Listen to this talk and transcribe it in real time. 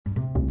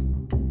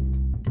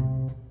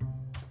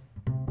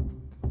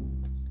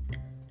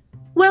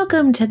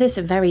Welcome to this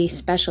very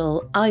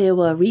special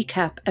Iowa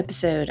recap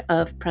episode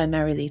of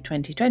Primarily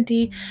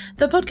 2020,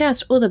 the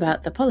podcast all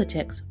about the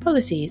politics,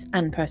 policies,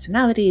 and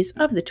personalities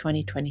of the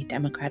 2020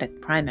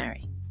 Democratic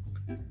primary.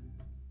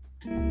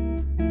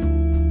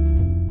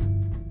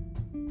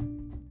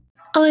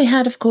 I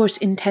had, of course,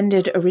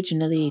 intended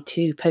originally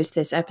to post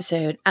this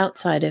episode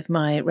outside of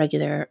my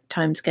regular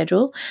time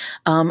schedule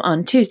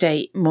on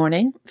Tuesday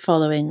morning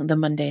following the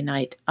Monday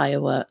night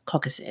Iowa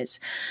caucuses.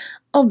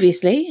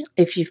 Obviously,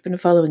 if you've been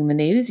following the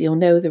news, you'll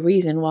know the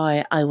reason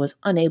why I was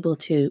unable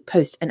to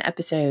post an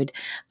episode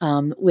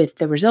with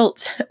the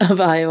results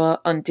of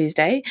Iowa on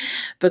Tuesday,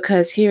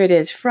 because here it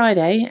is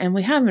Friday and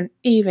we haven't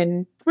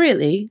even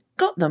really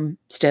got them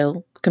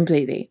still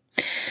completely.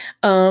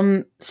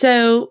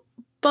 So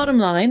bottom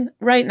line,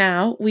 right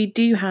now, we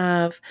do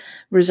have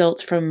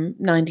results from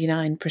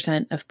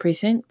 99% of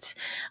precincts.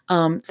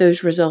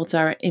 Those results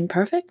are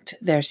imperfect.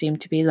 There seem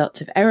to be lots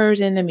of errors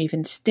in them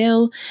even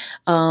still.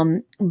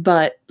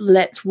 But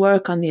let's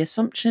work on the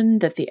assumption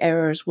that the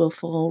errors will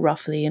fall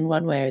roughly in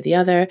one way or the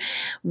other.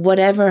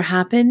 Whatever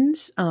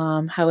happens,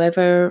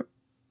 however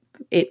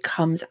it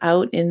comes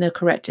out in the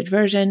corrected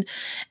version,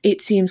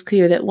 it seems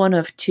clear that one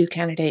of two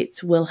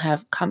candidates will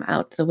have come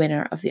out the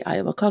winner of the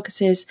Iowa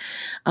caucuses,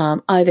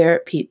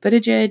 either Pete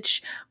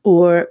Buttigieg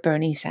or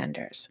Bernie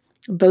Sanders.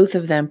 Both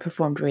of them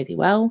performed really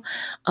well.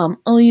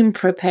 I'm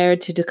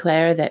prepared to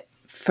declare that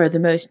for the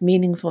most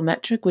meaningful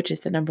metric, which is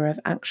the number of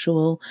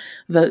actual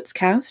votes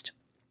cast,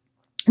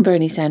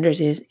 Bernie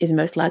Sanders is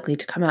most likely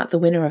to come out the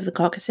winner of the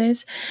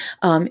caucuses,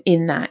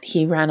 in that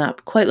he ran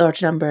up quite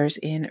large numbers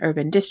in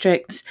urban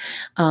districts,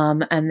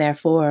 and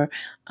therefore,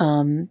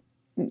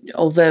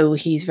 although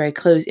he's very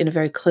close in a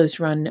very close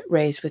run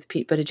race with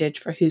Pete Buttigieg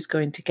for who's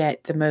going to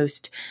get the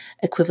most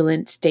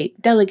equivalent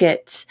state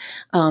delegates,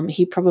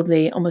 he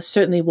probably almost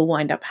certainly will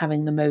wind up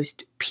having the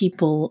most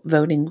people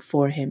voting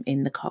for him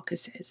in the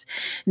caucuses.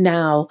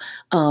 Now,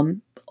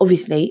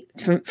 obviously,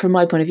 from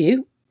my point of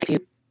view,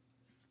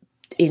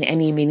 in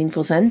any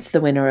meaningful sense, the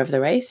winner of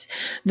the race.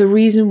 The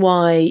reason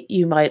why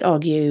you might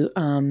argue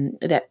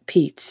that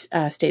Pete's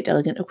state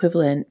delegate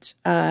equivalent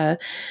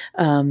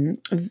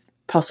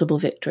possible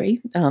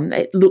victory,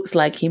 it looks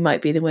like he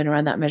might be the winner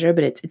on that measure,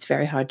 but it's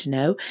very hard to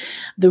know.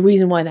 The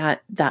reason why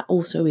that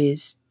also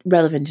is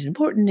relevant and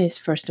important is,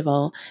 first of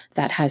all,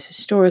 that has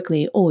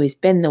historically always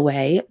been the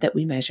way that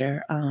we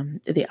measure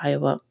the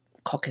Iowa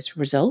caucus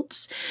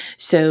results.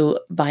 So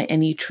by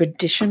any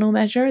traditional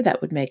measure,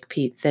 that would make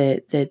Pete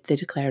the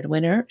declared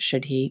winner,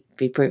 should he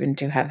be proven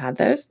to have had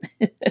those.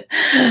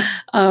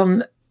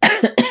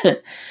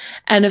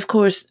 And of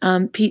course,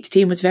 Pete's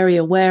team was very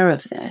aware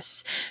of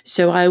this.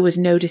 So I was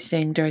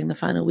noticing during the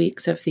final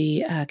weeks of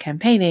the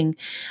campaigning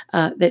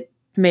that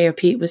Mayor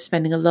Pete was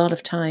spending a lot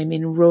of time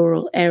in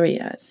rural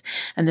areas.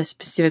 And the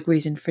specific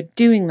reason for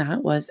doing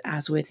that was,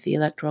 as with the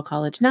Electoral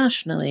College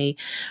nationally,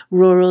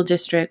 rural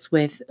districts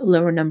with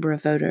lower number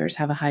of voters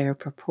have a higher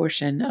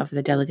proportion of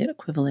the delegate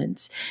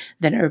equivalents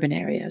than urban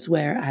areas,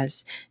 where,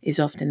 as is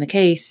often the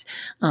case,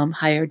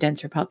 higher,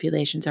 denser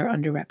populations are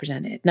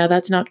underrepresented. Now,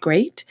 that's not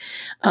great,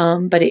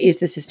 but it is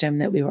the system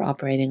that we were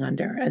operating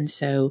under. And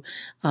so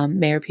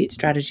Mayor Pete's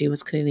strategy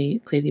was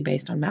clearly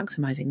based on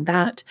maximizing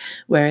that,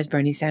 whereas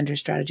Bernie Sanders'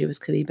 strategy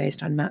was clearly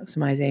based on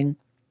maximizing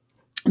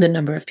the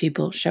number of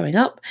people showing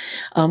up,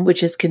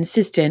 which is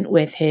consistent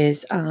with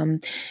his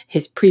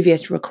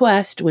previous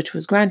request, which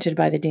was granted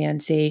by the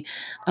DNC,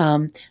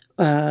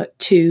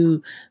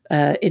 to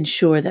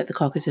ensure that the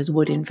caucuses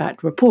would in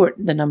fact report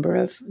the number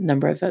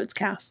of votes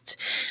cast.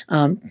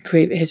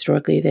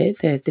 Historically,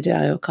 the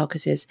Iowa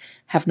caucuses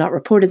have not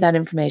reported that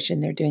information.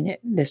 They're doing it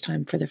this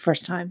time for the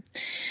first time.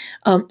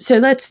 So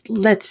let's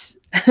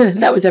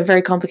that was a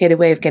very complicated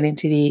way of getting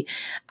to the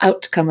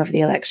outcome of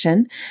the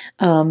election.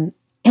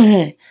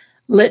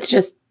 Let's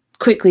just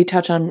quickly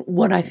touch on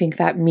what I think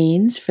that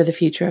means for the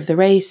future of the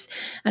race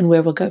and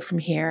where we'll go from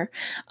here.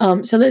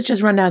 So let's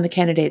just run down the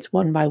candidates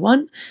one by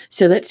one.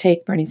 So let's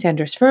take Bernie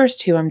Sanders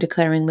first, who I'm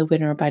declaring the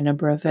winner by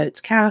number of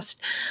votes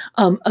cast.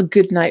 A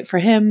good night for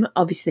him.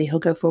 Obviously, he'll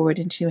go forward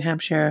into New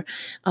Hampshire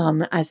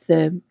as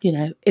the,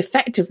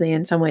 effectively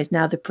in some ways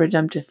now the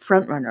presumptive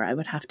frontrunner, I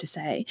would have to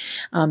say,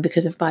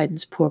 because of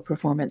Biden's poor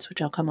performance,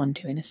 which I'll come on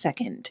to in a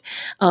second.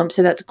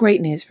 So that's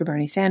great news for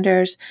Bernie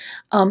Sanders.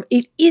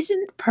 It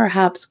isn't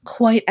perhaps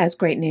quite as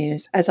great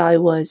news as I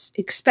was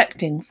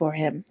expecting for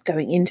him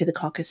going into the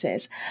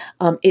caucuses.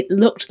 It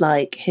looked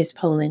like his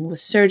polling was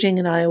surging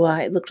in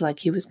Iowa. It looked like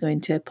he was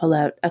going to pull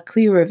out a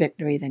clearer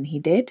victory than he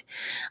did.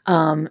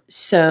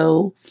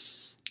 So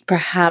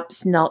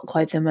perhaps not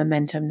quite the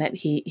momentum that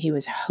he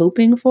was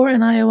hoping for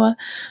in Iowa,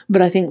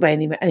 but I think by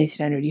any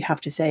standard, you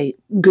have to say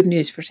good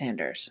news for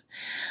Sanders.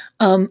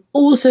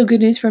 Also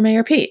good news for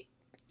Mayor Pete.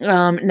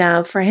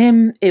 Now, for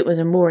him, it was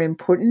a more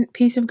important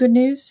piece of good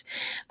news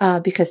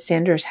because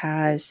Sanders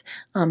has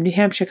New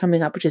Hampshire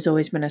coming up, which has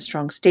always been a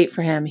strong state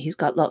for him. He's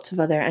got lots of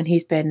and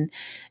he's been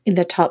in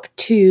the top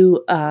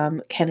two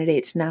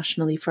candidates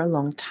nationally for a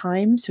long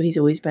time. So he's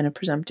always been a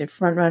presumptive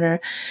frontrunner.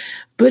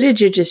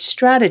 Buttigieg's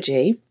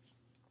strategy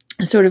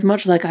sort of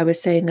much like I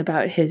was saying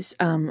about his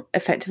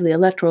effectively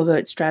electoral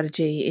vote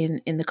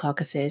strategy in the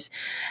caucuses,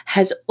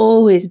 has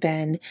always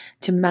been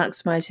to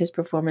maximize his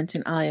performance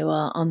in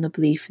Iowa on the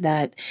belief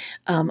that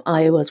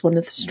Iowa is one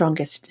of the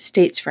strongest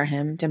states for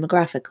him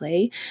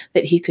demographically,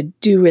 that he could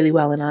do really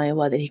well in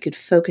Iowa, that he could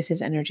focus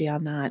his energy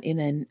on that in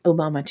an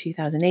Obama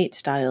 2008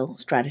 style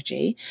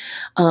strategy.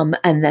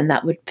 And then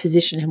that would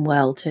position him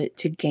well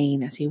to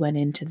gain as he went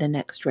into the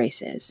next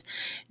races.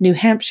 New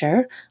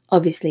Hampshire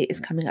obviously is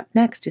coming up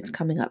next. It's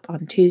coming up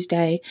on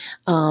Tuesday.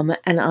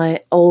 And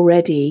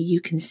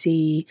you can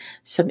see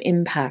some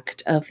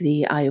impact of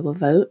the Iowa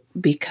vote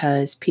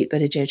because Pete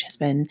Buttigieg has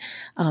been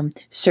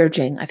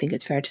surging, I think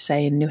it's fair to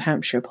say, in New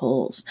Hampshire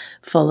polls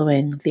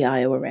following the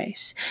Iowa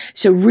race.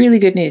 So really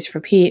good news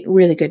for Pete,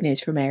 really good news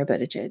for Mayor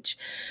Buttigieg.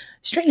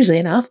 Strangely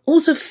enough,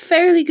 also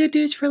fairly good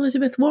news for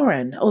Elizabeth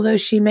Warren, although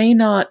she may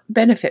not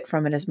benefit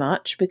from it as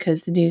much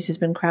because the news has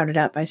been crowded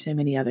out by so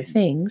many other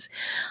things.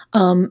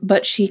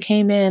 But she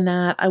came in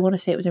at, I want to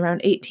say it was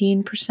around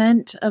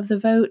 18% of the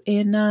vote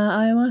in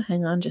Iowa.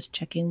 Hang on, just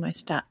checking my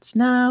stats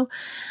now.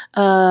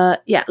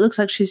 It looks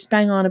like she's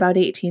bang on about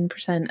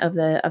 18% of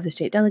the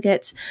state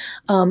delegates.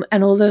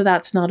 And although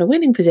that's not a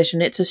winning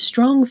position, it's a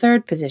strong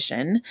third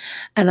position.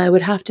 And I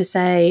would have to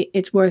say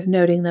it's worth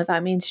noting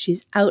that means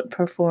she's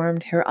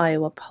outperformed her Iowa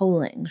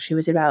polling. She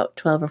was about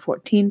 12 or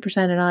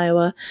 14% in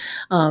Iowa,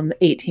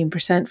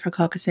 18% for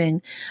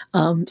caucusing.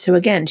 So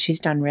again,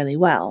 she's done really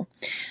well.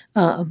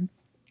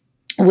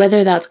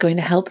 Whether that's going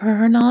to help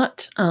her or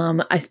not,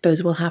 I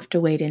suppose we'll have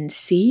to wait and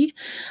see.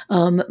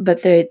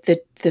 But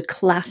the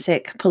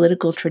classic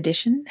political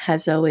tradition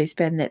has always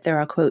been that there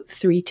are, quote,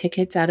 3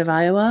 tickets out of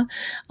Iowa,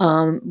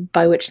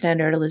 by which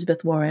standard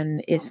Elizabeth Warren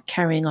is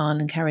carrying on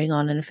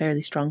in a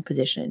fairly strong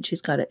position.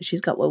 She's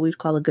got what we'd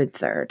call a good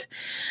third.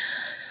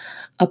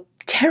 A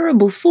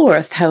terrible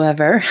fourth,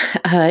 however,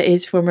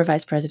 is former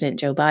Vice President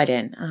Joe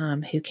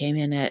Biden, who came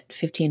in at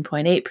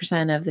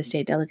 15.8% of the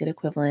state delegate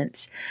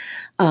equivalents,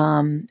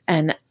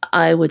 and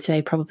I would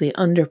say probably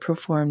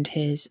underperformed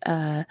his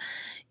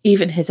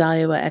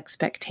Iowa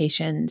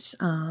expectations,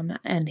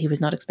 and he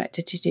was not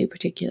expected to do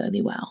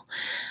particularly well.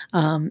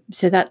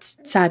 So that's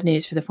sad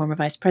news for the former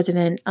vice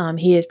president.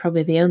 He is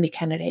probably the only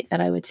candidate that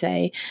I would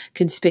say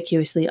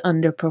conspicuously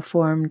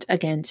underperformed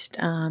against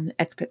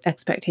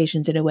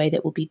expectations in a way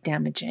that will be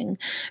damaging.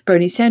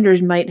 Bernie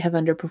Sanders might have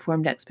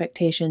underperformed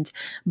expectations,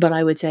 but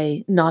I would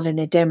say not in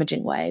a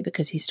damaging way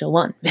because he still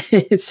won.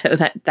 So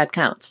that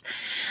counts.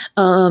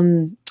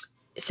 And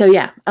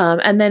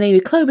then Amy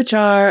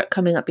Klobuchar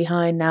coming up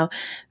behind. Now,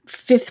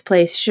 5th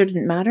place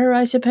shouldn't matter,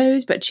 I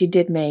suppose, but she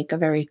did make a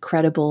very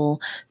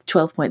credible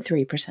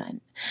 12.3%.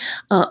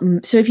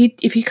 So if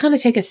you kind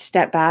of take a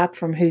step back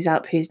from who's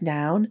up, who's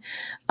down,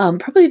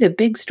 probably the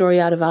big story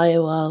out of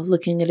Iowa,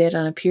 looking at it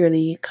on a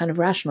purely kind of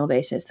rational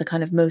basis, the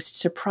kind of most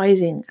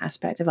surprising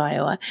aspect of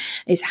Iowa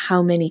is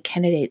how many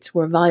candidates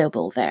were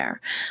viable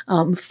there.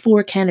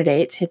 4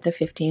 candidates hit the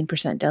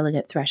 15%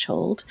 delegate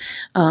threshold.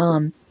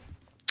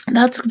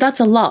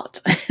 That's a lot.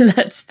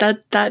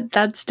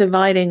 That's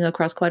dividing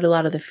across quite a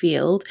lot of the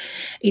field.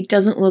 It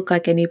doesn't look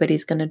like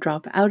anybody's going to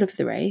drop out of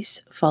the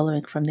race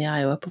following from the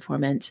Iowa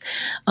performance.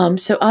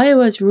 So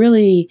Iowa's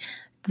really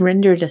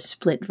rendered a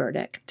split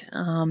verdict.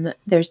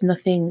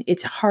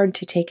 It's hard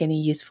to take any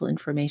useful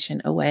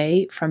information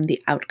away from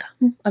the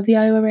outcome of the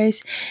Iowa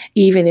race,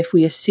 even if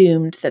we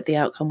assumed that the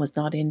outcome was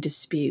not in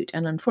dispute.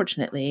 And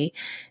unfortunately,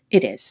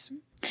 it is.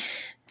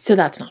 So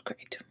that's not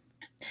great.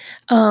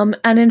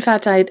 And in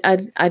fact,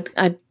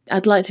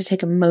 I'd like to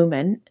take a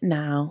moment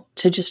now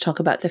to just talk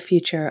about the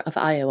future of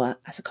Iowa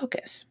as a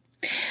caucus.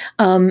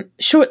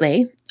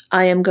 Shortly,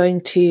 I am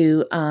going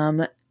to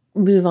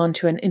move on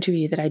to an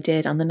interview that I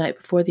did on the night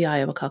before the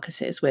Iowa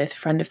caucuses with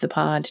friend of the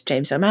pod,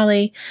 James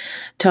O'Malley,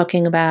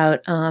 talking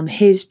about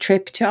his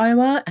trip to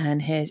Iowa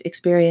and his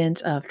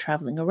experience of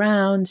traveling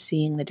around,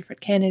 seeing the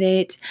different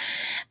candidates.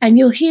 And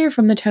you'll hear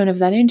from the tone of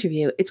that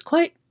interview, it's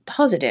quite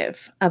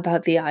positive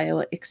about the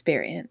Iowa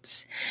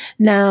experience.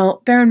 Now,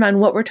 bear in mind,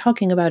 what we're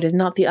talking about is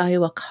not the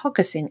Iowa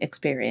caucusing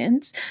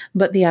experience,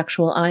 but the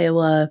actual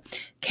Iowa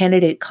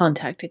candidate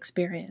contact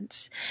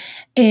experience.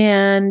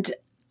 And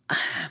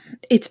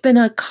it's been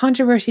a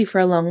controversy for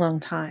a long, long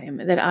time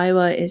that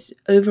Iowa is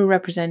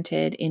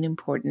overrepresented in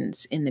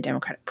importance in the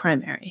Democratic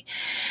primary.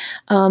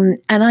 And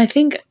I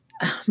think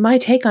my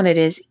take on it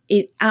is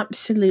it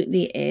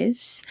absolutely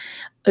is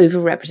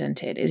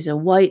overrepresented. It is a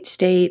white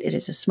state. It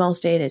is a small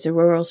state. It is a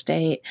rural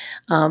state.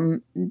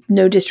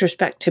 No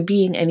disrespect to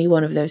being any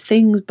one of those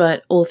things,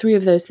 but all 3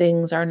 of those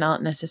things are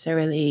not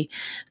necessarily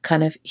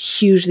kind of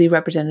hugely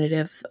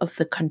representative of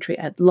the country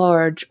at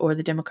large or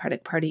the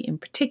Democratic Party in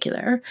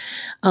particular.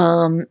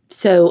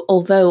 So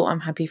although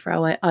I'm happy for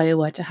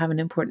Iowa to have an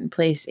important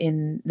place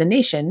in the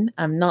nation,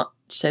 I'm not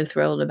so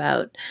thrilled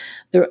about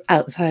the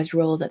outsized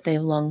role that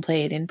they've long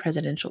played in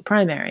presidential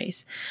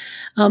primaries.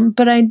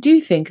 But I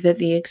do think that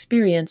the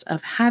experience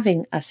of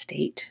having a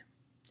state,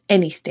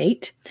 any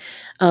state,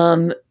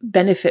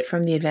 benefit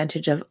from the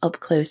advantage of up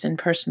close and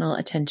personal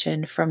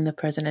attention from the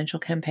presidential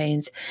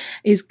campaigns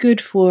is good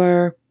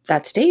for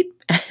that state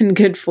and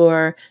good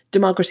for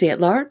democracy at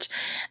large,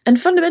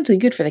 and fundamentally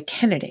good for the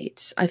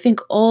candidates. I think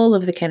all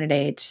of the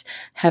candidates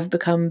have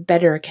become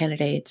better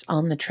candidates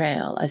on the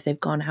trail as they've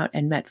gone out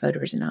and met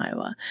voters in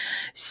Iowa.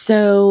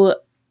 So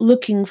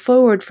looking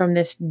forward from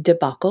this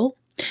debacle,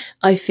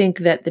 I think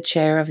that the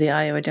chair of the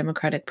Iowa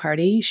Democratic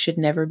Party should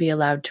never be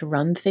allowed to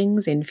run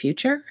things in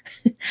future.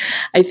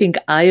 I think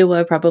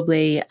Iowa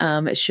probably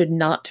should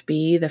not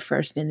be the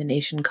first in the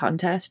nation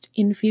contest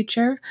in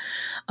future.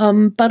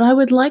 But I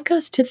would like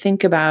us to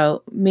think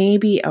about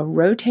maybe a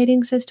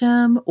rotating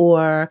system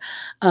or,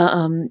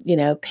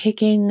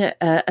 picking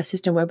a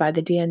system whereby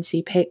the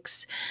DNC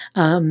picks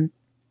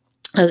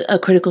a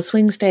critical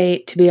swing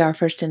state to be our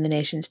first in the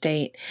nation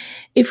state.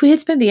 If we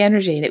had spent the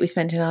energy that we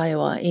spent in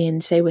Iowa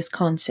in, say,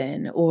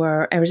 Wisconsin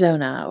or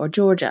Arizona or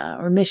Georgia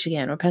or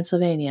Michigan or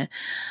Pennsylvania,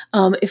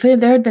 if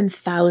there had been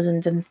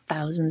thousands and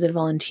thousands of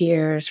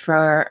volunteers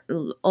for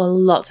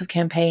lots of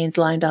campaigns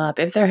lined up,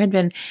 if there had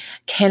been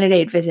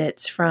candidate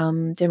visits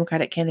from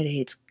Democratic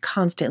candidates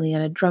constantly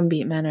in a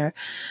drumbeat manner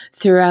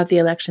throughout the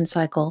election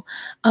cycle,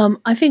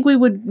 I think we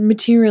would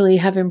materially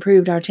have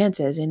improved our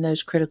chances in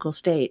those critical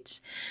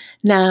states.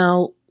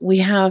 Now, we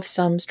have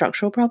some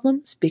structural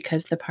problems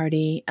because the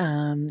party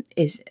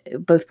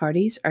both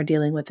parties are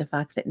dealing with the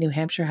fact that New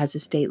Hampshire has a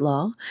state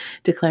law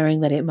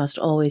declaring that it must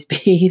always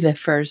be the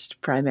first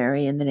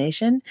primary in the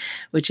nation,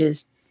 which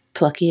is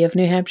plucky of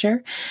New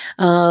Hampshire.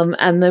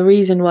 And the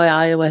reason why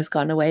Iowa has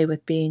gotten away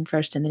with being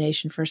first in the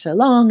nation for so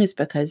long is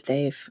because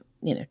they've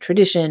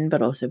tradition,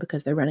 but also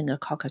because they're running a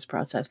caucus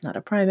process, not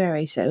a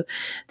primary. So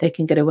they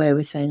can get away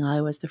with saying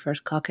Iowa's the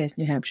first caucus,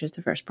 New Hampshire's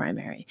the first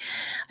primary.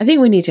 I think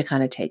we need to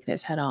kind of take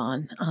this head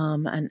on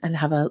and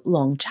have a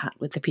long chat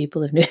with the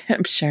people of New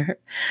Hampshire.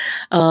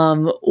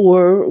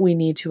 Or we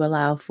need to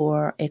allow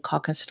for a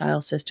caucus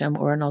style system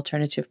or an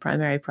alternative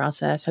primary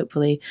process,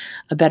 hopefully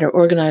a better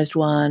organized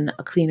one,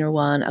 a cleaner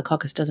one. A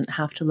caucus doesn't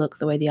have to look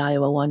the way the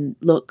Iowa one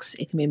looks.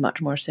 It can be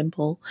much more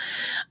simple.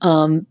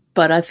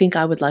 But I think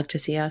I would like to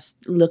see us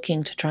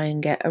looking to try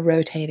and get a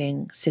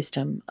rotating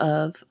system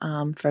of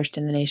first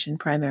in the nation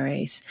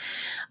primaries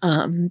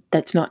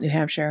that's not New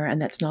Hampshire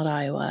and that's not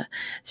Iowa,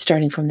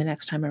 starting from the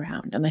next time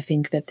around. And I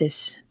think that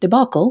this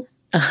debacle,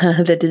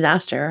 the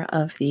disaster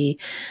of the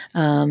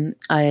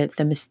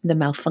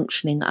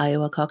malfunctioning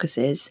Iowa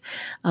caucuses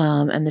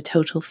and the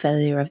total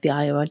failure of the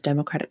Iowa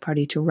Democratic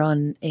Party to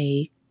run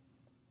a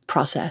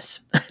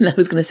process, and I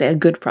was going to say a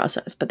good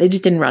process, but they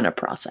just didn't run a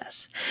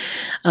process,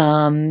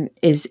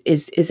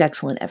 is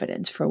excellent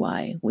evidence for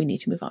why we need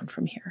to move on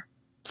from here.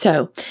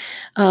 So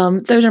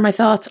those are my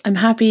thoughts. I'm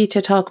happy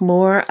to talk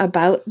more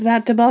about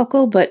that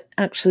debacle, but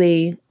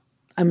actually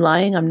I'm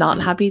lying. I'm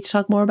not happy to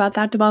talk more about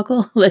that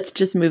debacle. Let's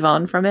just move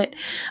on from it.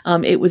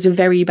 It was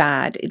very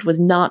bad. It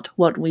was not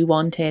what we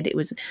wanted. It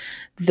was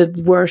the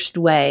worst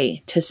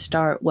way to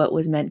start what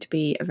was meant to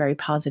be a very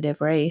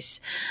positive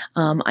race.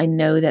 I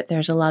know that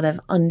there's a lot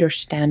of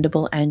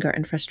understandable anger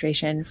and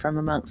frustration from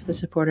amongst the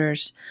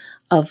supporters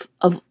of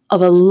a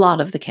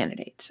lot of the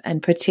candidates,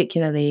 and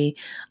particularly,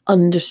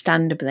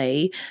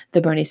 understandably,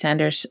 the Bernie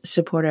Sanders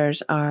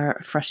supporters are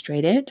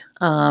frustrated.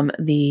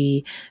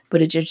 The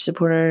Buttigieg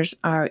supporters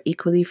are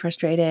equally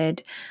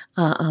frustrated.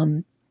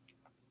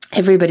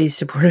 Everybody's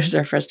supporters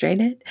are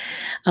frustrated.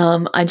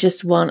 I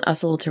just want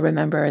us all to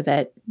remember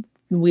that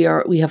we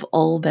have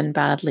all been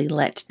badly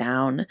let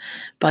down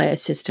by a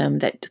system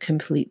that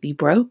completely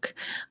broke,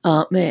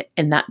 and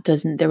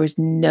there was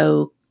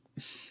no.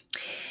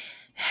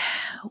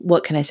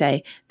 What can I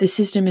say? The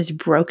system is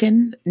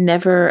broken.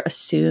 Never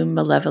assume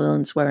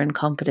malevolence where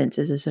incompetence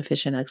is a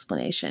sufficient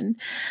explanation.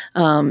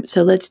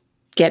 So let's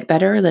get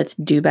better, let's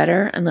do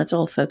better, and let's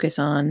all focus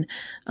on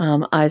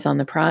eyes on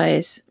the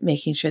prize,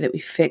 making sure that we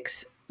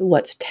fix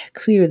what's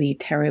clearly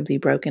terribly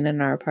broken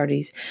in our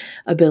party's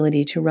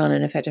ability to run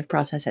an effective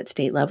process at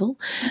state level.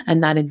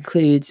 And that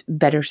includes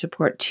better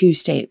support to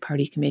state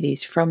party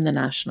committees from the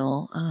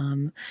national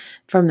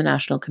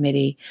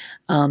committee.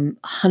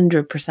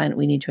 100%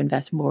 we need to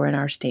invest more in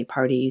our state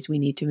parties. We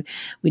need to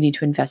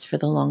invest for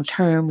the long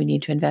term. We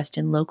need to invest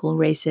in local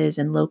races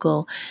and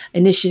local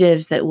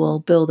initiatives that will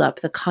build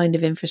up the kind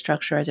of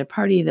infrastructure as a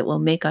party that will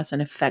make us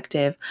an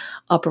effective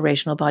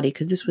operational body,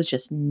 because this was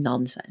just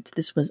nonsense.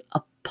 This was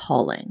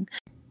appalling.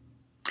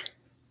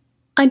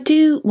 I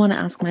do want to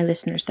ask my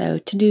listeners, though,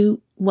 to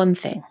do one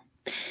thing.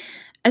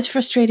 As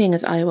frustrating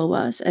as Iowa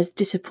was, as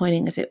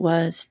disappointing as it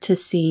was to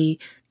see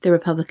the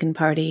Republican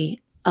Party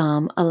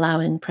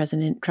allowing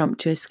President Trump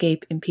to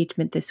escape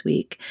impeachment this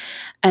week,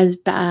 as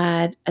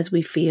bad as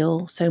we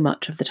feel so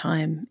much of the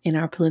time in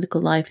our political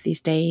life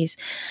these days,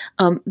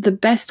 the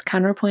best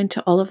counterpoint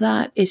to all of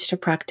that is to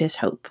practice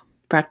hope.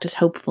 Practice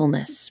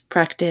hopefulness,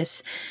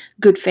 practice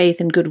good faith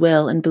and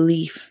goodwill and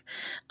belief,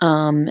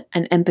 and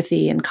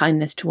empathy and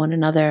kindness to one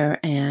another,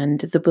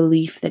 and the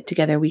belief that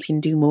together we can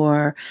do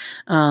more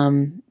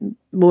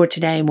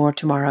today, more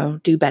tomorrow,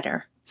 do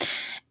better.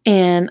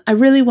 And I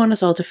really want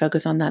us all to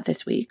focus on that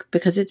this week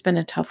because it's been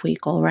a tough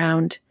week all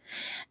around.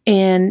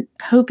 And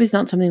hope is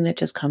not something that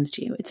just comes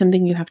to you. It's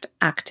something you have to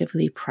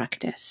actively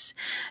practice.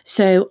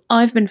 So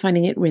I've been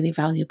finding it really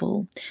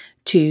valuable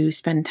to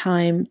spend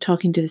time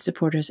talking to the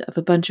supporters of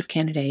a bunch of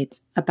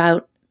candidates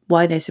about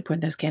why they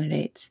support those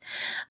candidates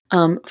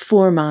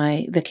for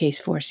my The Case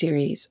For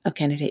series of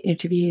candidate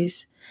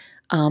interviews.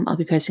 I'll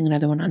be posting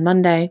another one on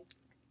Monday.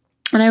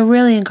 And I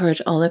really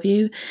encourage all of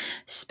you,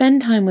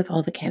 spend time with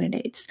all the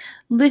candidates.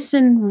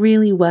 Listen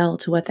really well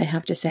to what they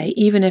have to say,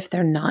 even if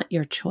they're not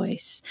your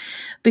choice.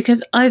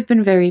 Because I've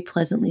been very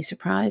pleasantly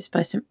surprised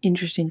by some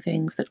interesting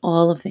things that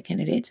all of the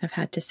candidates have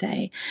had to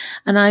say.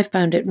 And I've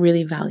found it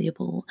really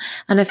valuable.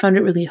 And I found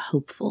it really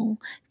hopeful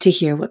to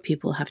hear what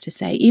people have to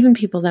say, even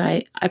people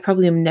that I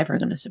probably am never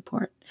going to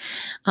support.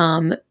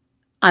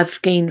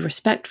 I've gained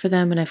respect for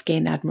them and I've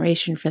gained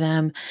admiration for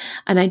them.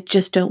 And I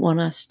just don't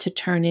want us to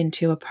turn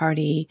into a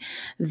party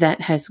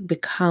that has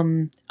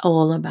become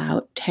all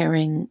about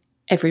tearing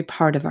every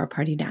part of our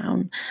party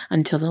down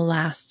until the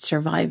last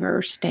survivor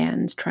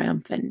stands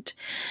triumphant.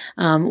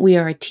 We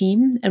are a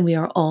team and we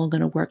are all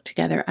going to work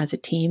together as a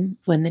team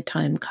when the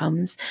time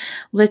comes.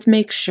 Let's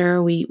make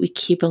sure we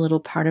keep a little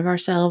part of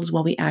ourselves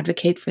while we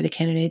advocate for the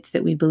candidates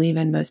that we believe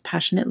in most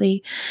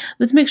passionately.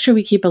 Let's make sure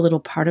we keep a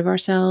little part of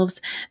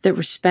ourselves that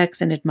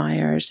respects and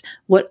admires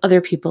what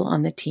other people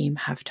on the team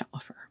have to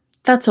offer.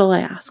 That's all I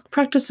ask.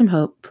 Practice some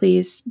hope,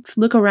 please.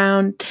 Look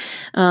around.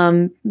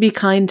 Be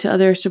kind to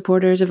other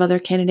supporters of other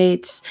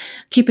candidates.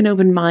 Keep an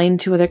open mind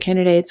to other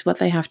candidates, what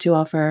they have to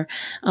offer.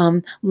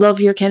 Love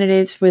your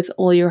candidates with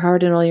all your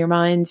heart and all your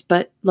minds,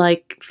 but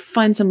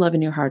find some love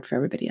in your heart for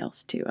everybody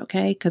else too,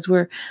 okay? Because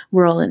we're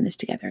all in this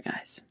together,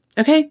 guys.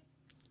 Okay?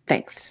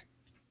 Thanks.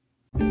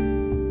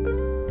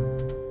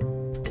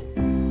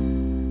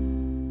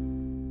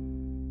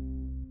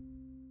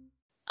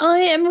 I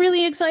am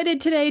really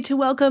excited today to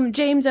welcome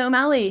James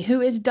O'Malley,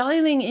 who is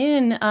dialing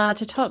in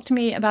to talk to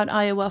me about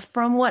Iowa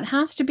from what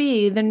has to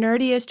be the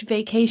nerdiest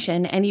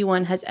vacation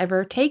anyone has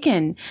ever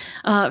taken.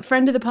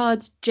 Friend of the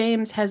pods,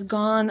 James, has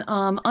gone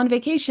on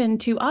vacation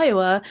to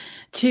Iowa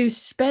to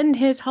spend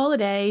his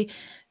holiday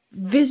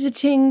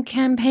visiting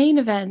campaign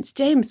events.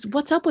 James,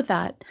 what's up with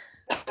that?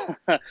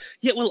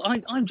 Yeah, well,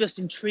 I'm just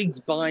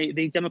intrigued by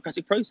the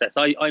democratic process.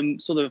 I'm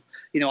sort of,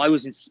 I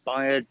was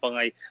inspired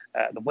by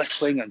the West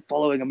Wing and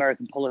following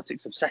American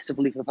politics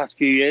obsessively for the past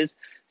few years.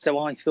 So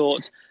I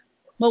thought,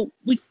 well,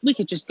 we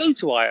could just go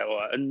to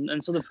Iowa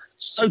and sort of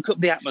soak up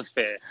the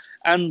atmosphere.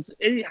 And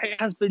it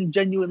has been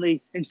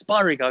genuinely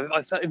inspiring.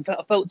 I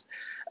felt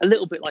a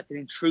little bit like an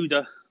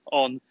intruder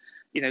on,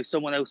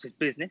 someone else's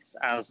business,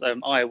 as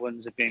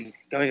Iowans have been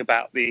going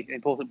about the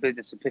important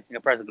business of picking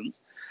a president.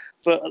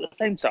 But at the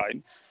same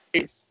time,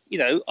 it's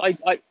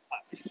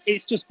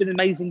it's just been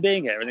amazing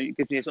being here, and it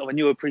gives me a sort of a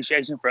new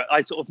appreciation for it.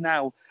 I sort of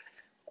now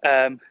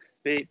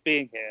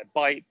being here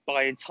buy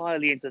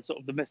entirely into sort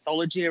of the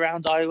mythology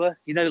around Iowa.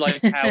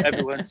 Like how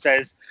everyone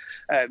says,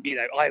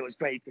 Iowa's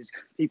great because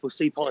people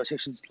see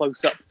politicians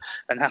close up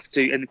and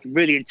can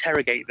really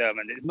interrogate them,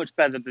 and it's much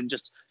better than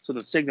just sort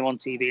of seeing them on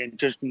TV and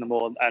judging them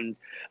all. And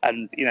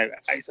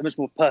it's a much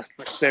more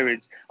personal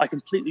experience. I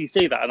completely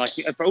see that, and I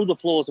think for all the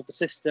flaws of the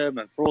system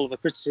and for all of the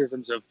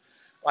criticisms of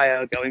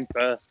Iowa going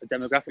first for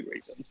demographic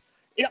reasons,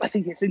 I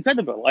think it's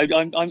incredible.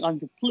 I'm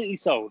completely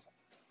sold.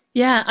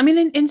 Yeah, I mean,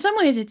 in some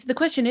ways, the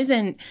question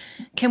isn't,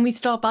 can we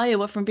stop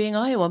Iowa from being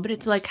Iowa? But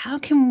it's like, how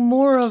can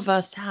more of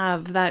us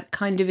have that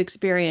kind of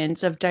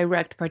experience of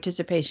direct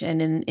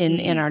participation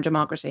in our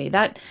democracy?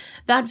 That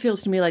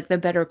feels to me like the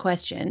better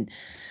question.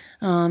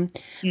 But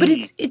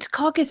it's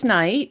caucus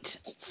night,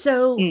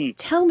 so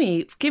tell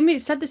me,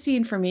 set the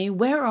scene for me.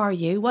 Where are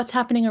you? What's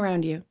happening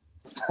around you?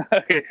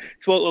 Okay,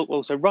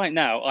 so right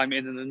now I'm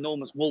in an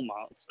enormous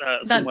Walmart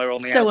somewhere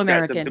on the outskirts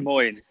American. of Des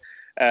Moines.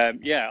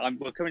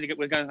 We're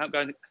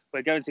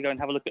going to go and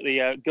have a look at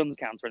the guns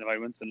counter in a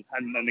moment and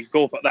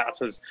gawp at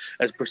that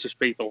as British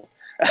people.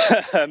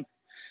 But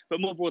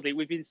more broadly,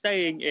 we've been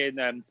staying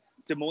in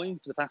Des Moines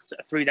for the past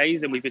 3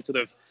 days, and we've been sort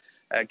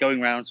of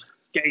going around,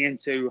 getting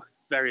into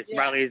various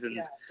rallies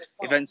and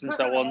events and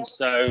so on.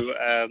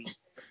 So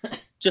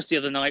just the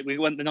other night,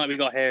 the night we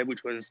got here,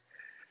 which was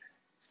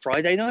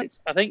Friday night,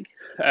 I think,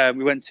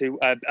 we went to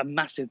a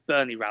massive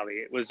Bernie rally.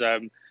 It was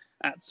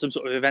at some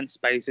sort of event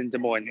space in Des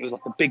Moines. It was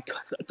like a big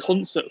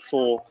concert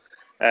for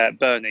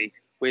Bernie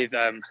with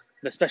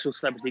the special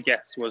celebrity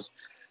guest was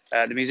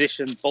the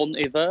musician Bon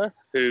Iver,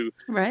 who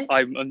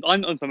I'm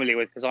unfamiliar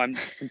with because I'm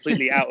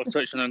completely out of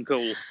touch and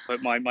uncool.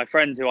 But my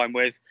friend who I'm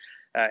with,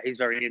 he's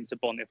very into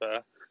Bon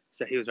Iver,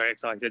 so he was very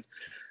excited.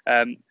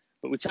 But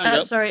we turned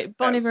up. Sorry,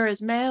 Bon Iver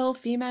is male,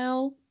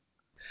 female?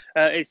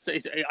 I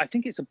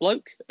think it's a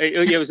bloke.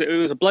 It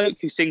was a bloke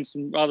who sings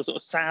some rather sort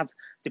of sad,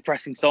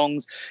 depressing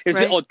songs. It was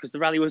a bit odd because the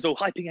rally was all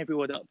hyping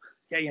everyone up,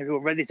 getting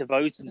everyone ready to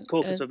vote and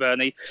caucus for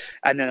Bernie,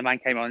 and then a man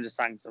came on and just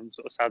sang some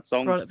sort of sad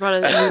songs. Brought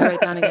it right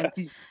down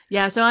again.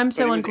 Yeah, so I'm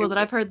so uncool that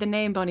I've heard the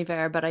name Bon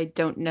Iver, but I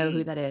don't know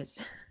who that is.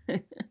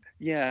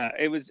 Yeah,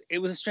 it was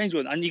a strange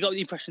one, and you got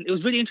the impression it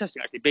was really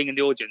interesting actually being in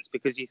the audience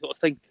because you sort of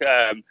think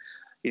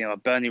a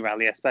Bernie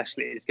rally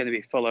especially is going to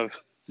be full of,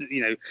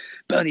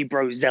 Bernie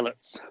bro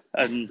zealots,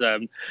 and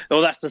well,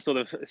 that's the sort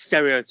of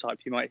stereotype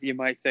you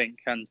might think.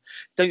 And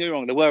don't get me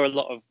wrong, there were a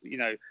lot of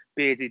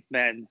bearded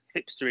men,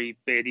 hipstery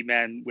beardy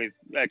men with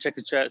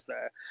checkered shirts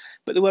there,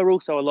 but there were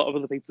also a lot of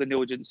other people in the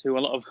audience who, a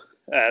lot of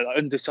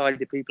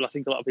undecided people. I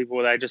think a lot of people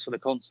were there just for the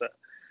concert,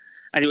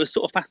 and it was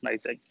sort of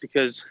fascinating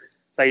because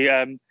they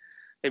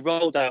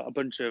rolled out a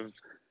bunch of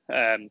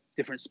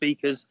different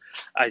speakers,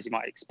 as you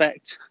might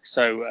expect.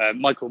 So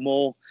Michael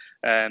Moore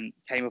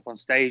came up on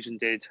stage and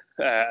did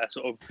a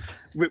sort of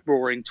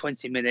rip-roaring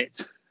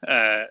 20-minute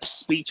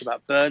speech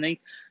about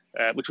Bernie,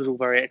 which was all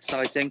very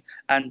exciting.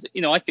 And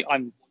I think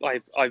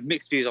I've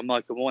mixed views on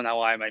Michael Moore now.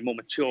 I am a more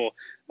mature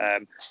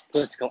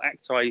political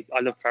actor. I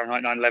loved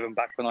Fahrenheit 9/11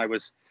 back when I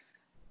was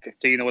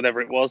 15 or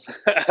whatever it was.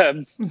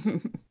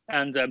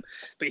 But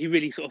he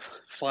really sort of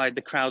fired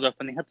the crowd up,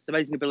 and he had this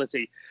amazing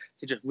ability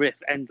to just riff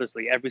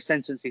endlessly. Every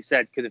sentence he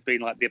said could have been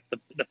like the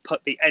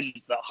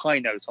end, the high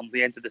note on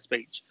the end of the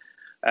speech.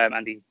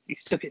 And he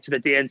stuck it to the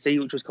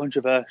DNC, which was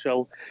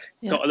controversial.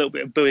 Yeah. Got a little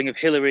bit of booing of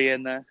Hillary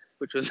in there,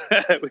 which was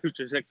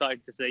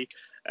exciting to see.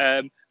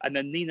 And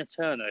then Nina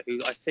Turner,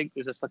 who I think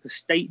was just like a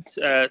state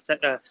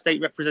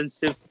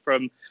representative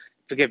from.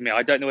 Forgive me,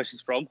 I don't know where she's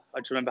from.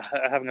 I just remember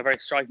her having a very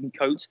striking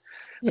coat.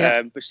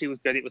 Yeah. But she was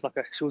good. It was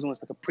she was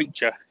almost like a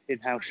preacher in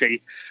how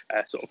she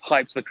sort of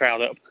hyped the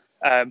crowd up.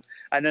 And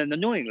then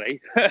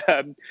annoyingly,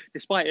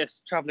 despite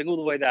us travelling all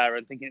the way there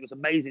and thinking it was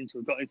amazing to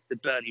have got into the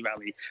Bernie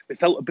rally, we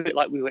felt a bit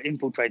like we were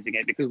infiltrating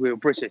it because we were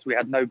British. We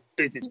had no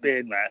business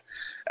being there.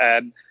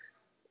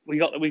 We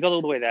got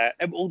all the way there.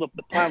 All the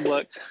plan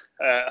worked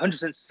 100%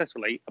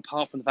 successfully,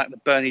 apart from the fact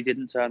that Bernie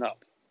didn't turn up.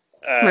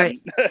 Right.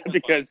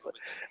 because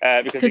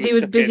he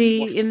was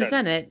busy in the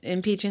Senate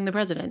impeaching the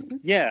president.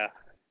 Yeah.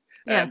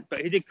 But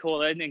he did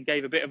call in and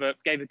gave a bit of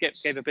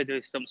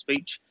his stump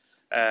speech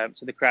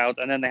to the crowd,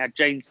 and then they had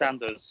Jane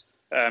Sanders,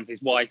 his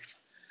wife,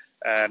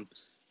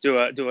 do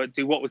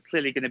what was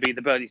clearly going to be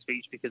the Bernie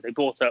speech, because they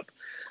brought up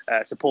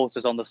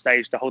supporters on the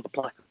stage to hold the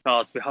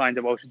placards behind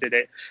her while she did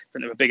it, in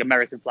front of a big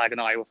American flag and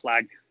Iowa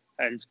flag.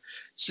 And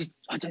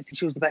I don't think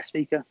she was the best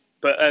speaker,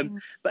 but in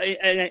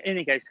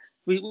any case.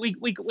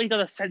 We got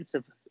a sense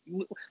of,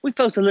 we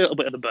felt a little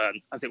bit of the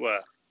burn, as it were.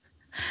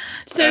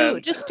 So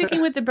just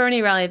sticking with the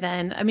Bernie rally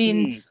then, I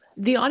mean,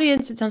 the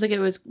audience, it sounds like it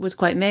was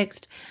quite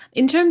mixed.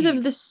 In terms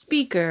of the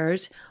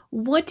speakers,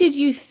 what did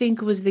you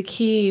think was the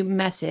key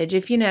message?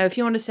 If you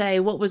want to say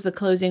what was the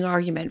closing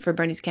argument for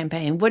Bernie's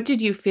campaign, what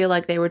did you feel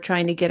like they were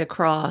trying to get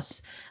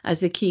across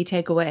as the key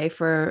takeaway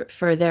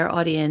for their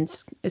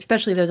audience,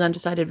 especially those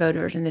undecided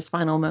voters in this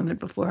final moment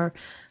before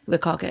the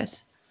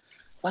caucus?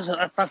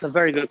 That's a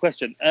very good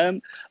question. I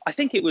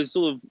think it was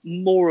sort of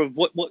more of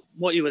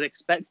what you would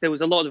expect. There was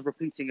a lot of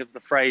repeating of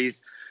the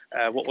phrase.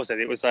 What was it?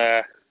 It was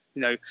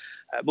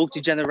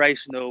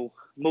multi-generational,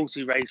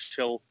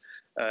 multiracial,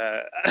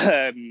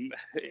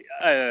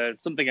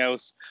 something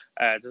else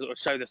to sort of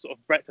show the sort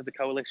of breadth of the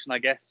coalition, I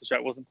guess, to show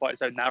it wasn't quite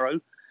so narrow,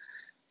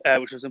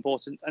 which was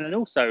important. And then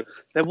also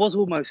there was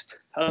almost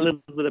a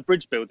little bit of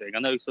bridge building. I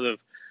know sort of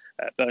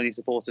Bernie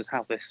supporters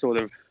have this sort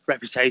of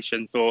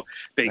reputation for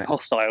being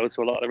hostile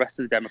to a lot of the rest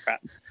of the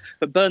Democrats.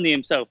 But Bernie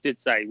himself did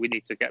say we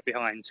need to get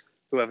behind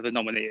whoever the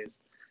nominee is.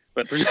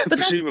 But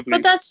presumably...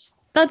 But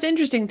that's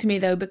interesting to me,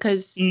 though,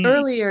 because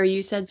earlier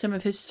you said some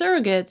of his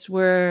surrogates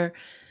were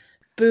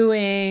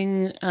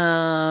booing,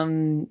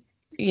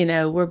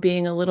 were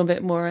being a little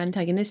bit more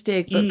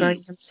antagonistic, but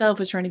Bernie himself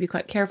was trying to be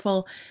quite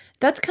careful.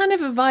 That's kind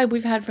of a vibe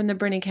we've had from the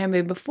Bernie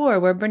campaign before,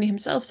 where Bernie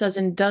himself says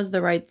and does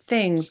the right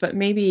things, but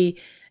maybe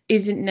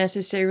isn't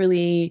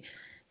necessarily,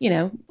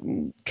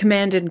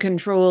 command and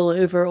control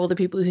over all the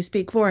people who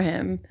speak for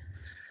him.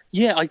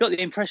 Yeah, I got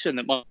the impression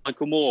that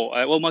Michael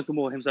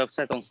Moore himself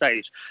said on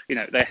stage,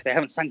 they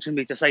haven't sanctioned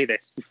me to say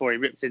this, before he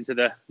ripped into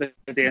the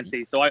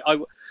DNC. So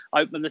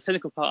the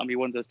cynical part of me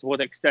wonders to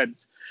what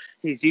extent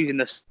he's using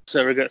the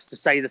surrogates to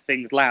say the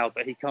things loud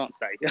that he can't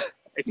say,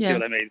 if you see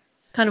what I mean.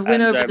 Kind of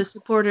win over the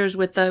supporters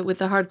with the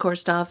hardcore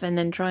stuff, and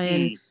then try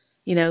and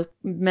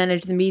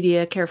manage the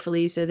media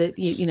carefully so that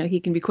he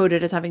can be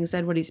quoted as having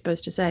said what he's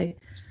supposed to say.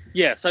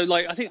 Yeah, so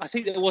I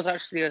think there was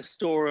actually a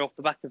story off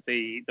the back of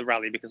the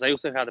rally, because they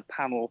also had a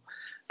panel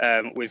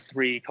with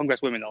 3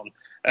 congresswomen on,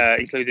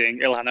 including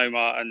Ilhan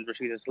Omar and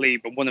Rashida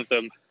Tlaib, and one of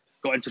them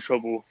got into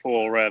trouble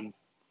for booing.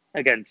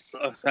 Oh,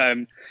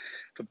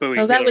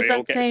 that Hillary was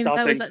that same.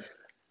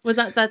 Was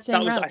that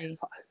same rally?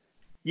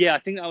 Yeah, I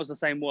think that was the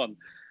same one.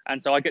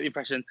 And so I get the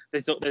impression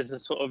there's a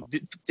sort of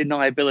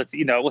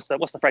deniability. What's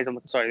the phrase I'm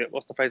looking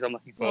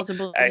for?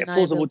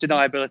 Plausible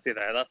deniability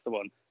there. That's the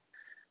one.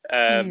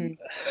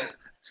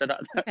 So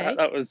that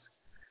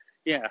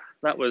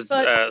was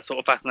sort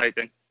of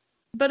fascinating.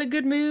 But a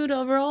good mood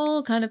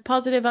overall, kind of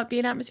positive,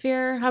 upbeat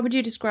atmosphere. How would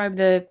you describe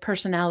the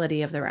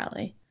personality of the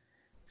rally?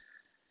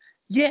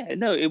 Yeah,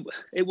 no,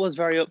 it was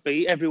very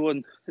upbeat.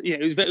 Everyone,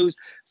 it was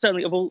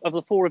certainly of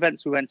the 4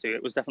 events we went to,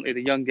 it was definitely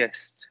the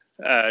youngest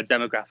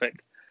demographic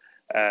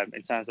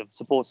in terms of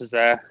supporters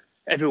there.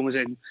 Everyone was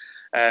in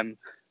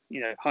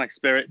high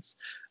spirits.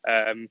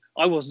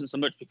 I wasn't so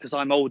much because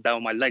I'm old now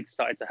and my legs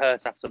started to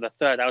hurt after the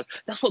third hour.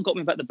 That's what got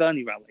me about the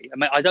Bernie rally. I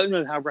mean, I don't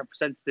know how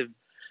representative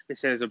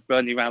this is of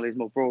Bernie rallies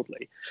more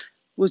broadly.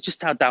 It was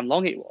just how damn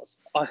long it was.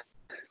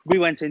 We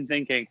went in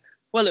thinking,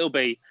 well, it'll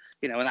be,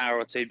 an hour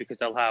or two because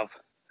they'll have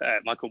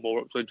Michael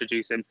Moore up to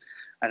introduce him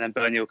and then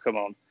Bernie will come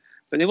on.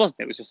 But it wasn't.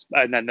 It was just,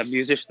 and then the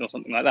musician or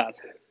something like that.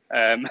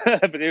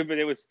 But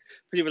it was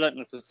pretty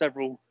relentless with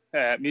several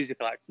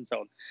musical acts and so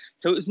on.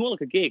 So it was more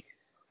like a gig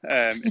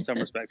in some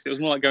respects. It was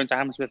more like going to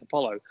Hammersmith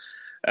Apollo.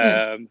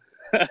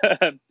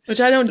 Which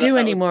I don't do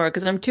anymore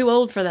because I'm too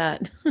old for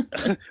that.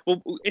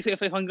 Well,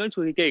 if I'm going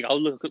to a gig,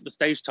 I'll look up the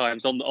stage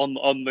times on the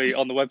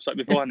website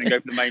beforehand and go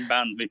for the main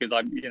band because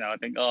I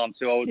think I'm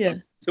too old. Yeah.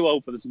 I'm too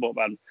old for the support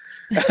band.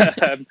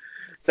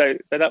 So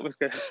that was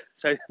good.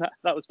 So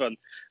that was fun,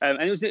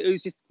 and it was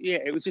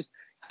just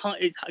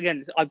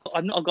again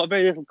I've got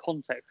very little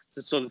context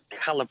to sort of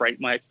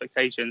calibrate my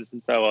expectations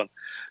and so on,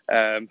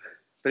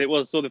 but it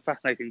was sort of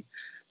fascinating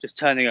just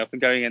turning up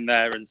and going in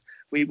there, and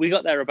we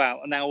got there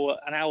about an hour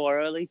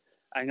early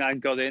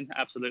and got in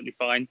absolutely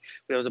fine.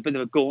 There was a bit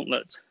of a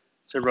gauntlet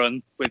to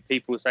run with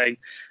people saying,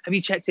 "Have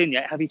you checked in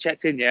yet? Have you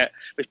checked in yet?"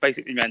 Which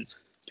basically meant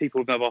people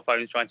with mobile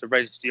phones trying to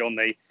register you on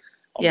the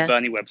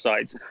Bernie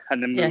website,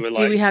 and then we were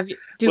like, "Do we have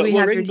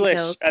your English?"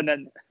 details? And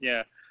then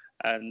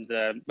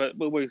but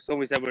we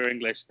always said we were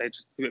English. They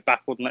just do it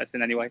backward and let us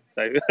in anyway.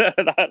 So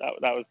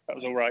that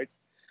was all right.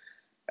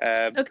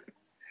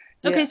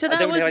 Okay, so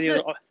that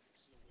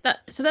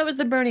was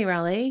the Bernie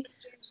rally.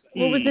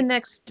 What was the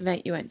next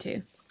event you went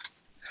to?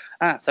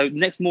 So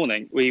next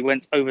morning we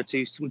drove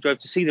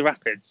to Cedar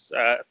Rapids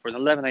for an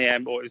 11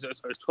 a.m. or it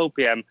was 12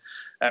 p.m.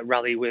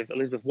 Rally with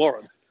Elizabeth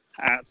Warren.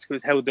 It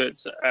was held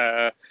at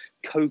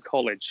Coe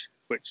College,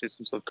 which is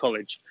some sort of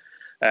college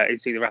in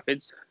Cedar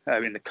Rapids,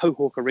 in the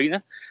Cohawk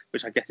Arena,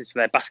 which I guess is for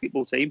their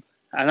basketball team.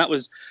 And that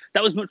was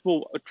much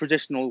more a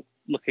traditional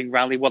looking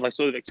rally, what I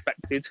sort of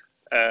expected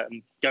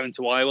going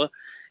to Iowa.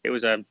 It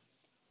was a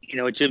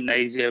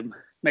gymnasium,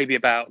 maybe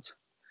about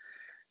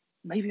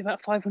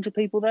 500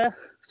 people there,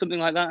 something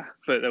like that.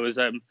 But there was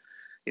a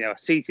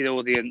seated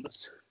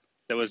audience.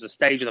 There was a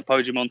stage with a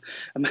podium on,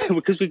 and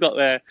because we got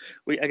there,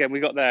 we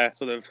got there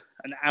sort of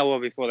an hour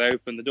before they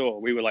opened the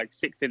door. We were like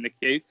sixth in the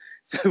queue,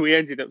 so we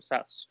ended up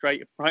sat right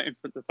in front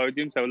of the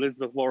podium. So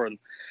Elizabeth Warren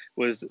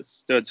was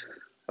stood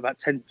about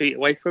 10 feet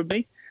away from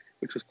me,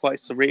 which was quite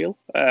surreal.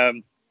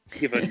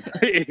 Given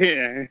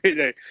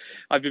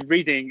I've been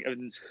reading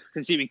and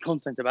consuming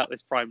content about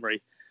this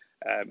primary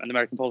and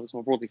American politics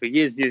more broadly for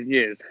years,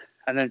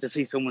 and then to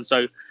see someone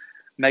so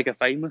mega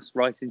famous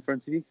right in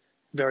front of you,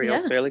 very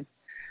odd feeling.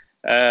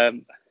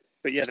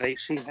 But yeah,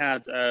 she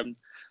had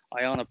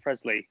Ayanna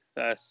Pressley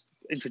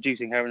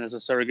introducing her as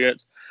a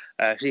surrogate.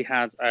 She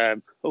had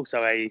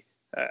also I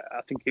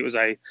think it was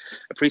a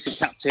precinct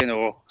captain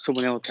or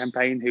someone on the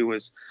campaign who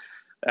was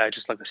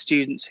just like a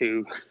student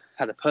who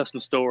had a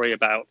personal story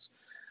about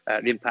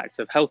the impact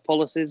of health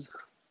policies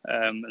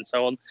and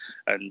so on,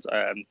 and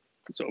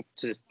sort of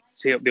to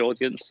tee up the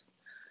audience.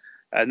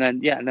 And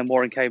then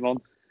Warren came on,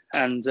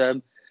 and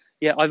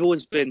I've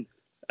always been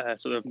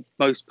sort of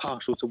most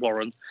partial to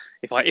Warren,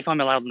 if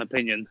I'm allowed an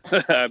opinion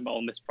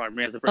on this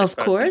primary as a British person.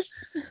 Of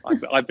course.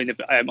 I've been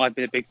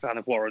a big fan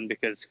of Warren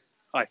because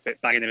I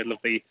fit bang in the middle of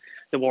the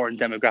Warren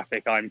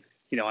demographic. I'm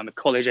a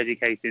college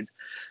educated,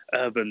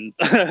 urban,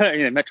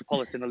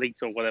 metropolitan elite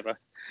or whatever.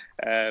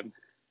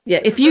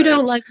 If you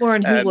don't like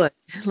Warren, who would?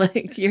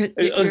 Like you're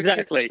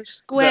exactly you're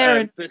square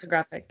and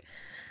demographic.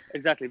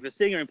 Exactly, but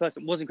seeing her in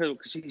person was incredible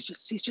because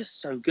she's just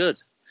so good,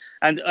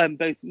 and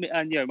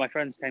my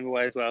friends came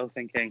away as well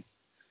thinking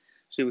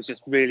she was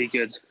just really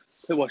good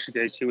at what she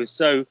did. She was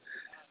so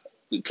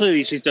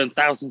clearly she's done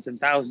thousands and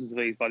thousands of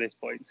these by this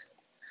point,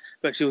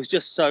 but she was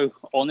just so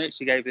on it.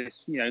 She gave a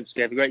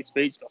great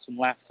speech, got some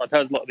laughs. I'd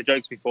heard a lot of the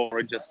jokes before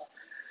and just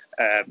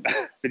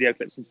video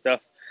clips and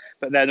stuff,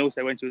 but then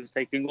also when she was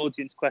taking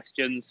audience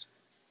questions,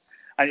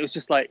 and it was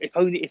just like if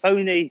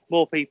only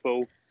more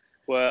people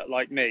were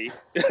like me,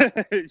 so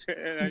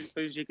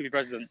she could be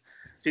president.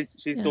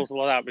 She's sorted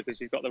all out because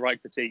she's got the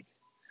right critique.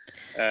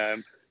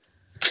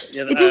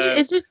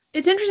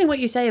 It's interesting what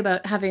you say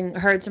about having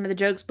heard some of the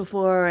jokes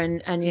before,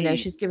 and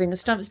she's giving a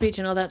stump speech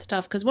and all that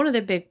stuff, because one of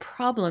the big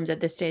problems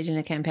at this stage in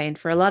a campaign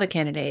for a lot of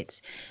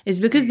candidates is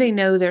because they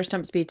know their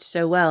stump speech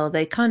so well,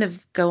 they kind of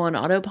go on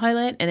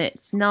autopilot, and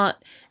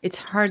it's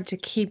hard to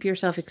keep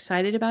yourself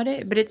excited about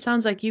it. But it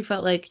sounds like you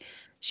felt like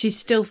she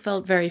still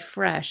felt very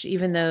fresh,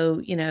 even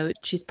though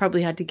she's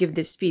probably had to give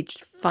this speech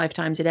 5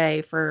 times a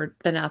day for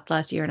the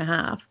last year and a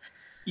half.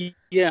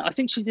 Yeah, I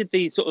think she did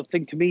the sort of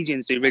thing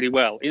comedians do really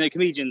well.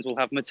 Comedians will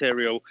have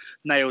material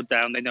nailed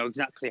down. They know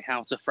exactly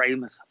how to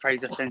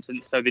phrase a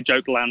sentence so the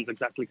joke lands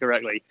exactly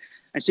correctly.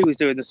 And she was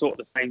doing the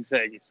same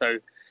thing. So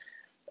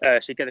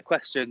she'd get a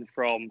question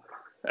from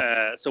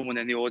someone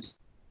in the audience.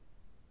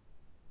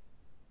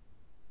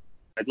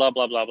 Blah,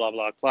 blah, blah, blah,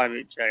 blah,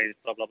 climate change,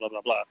 blah, blah, blah,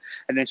 blah, blah.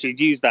 And then she'd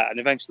use that and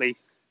eventually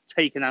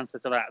take an answer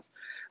to that.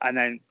 And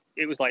then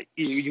it was like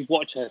you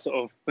watch her sort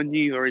of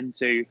maneuver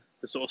into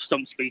the sort of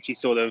stump speechy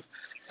sort of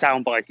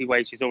soundbitey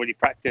way she's already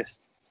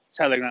practiced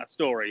telling that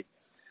story.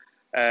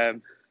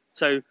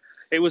 So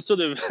it was sort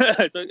of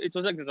it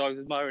was like I was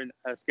admiring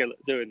her skill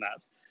at doing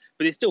that,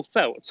 but it still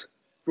felt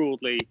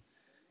broadly.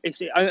 That's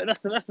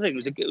the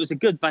thing. It was a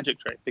good magic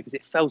trick because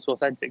it felt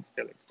authentic.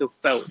 It still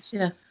felt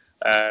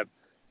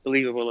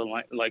believable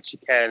and like she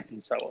cared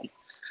and so on.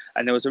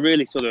 And there was a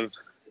really sort of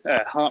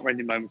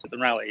heart-rending moment at the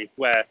rally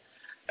where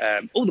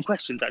all the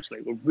questions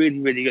actually were really,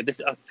 really good.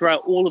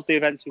 Throughout all of the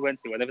events we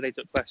went to, whenever they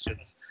took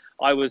questions,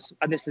 and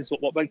this is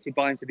what makes me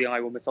buy into the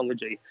Iowa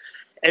mythology.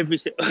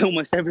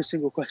 Almost every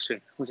single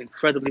question was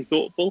incredibly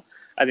thoughtful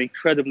and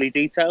incredibly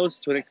detailed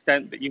to an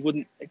extent that you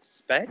wouldn't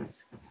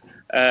expect.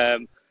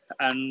 Like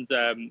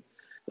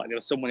there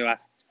was someone who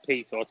asked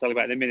Pete, or I'll tell you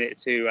about in a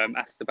minute, who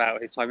asked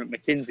about his time at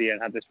McKinsey and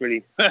had this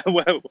really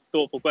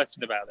thoughtful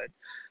question about it.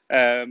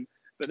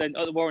 But then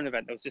at the Warren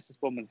event, there was just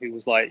this woman who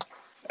was like,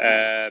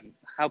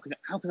 how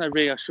can I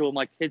reassure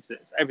my kids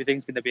that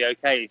everything's going to be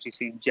okay? She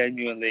seemed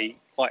genuinely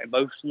quite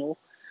emotional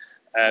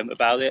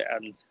about it,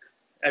 and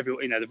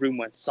everyone, the room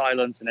went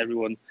silent, and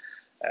everyone,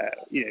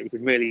 you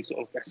could really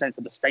sort of get a sense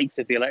of the stakes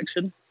of the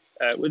election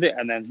with it.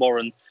 And then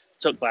Warren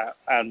took that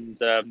and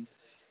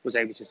was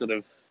able to sort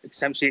of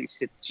accept. She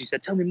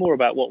said, "Tell me more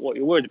about what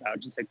you're worried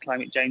about." She said,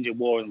 "Climate change and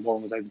war," and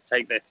Warren was able to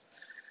take this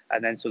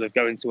and then sort of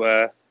go into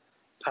a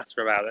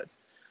patter about it.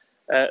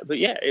 But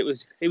yeah, it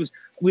was.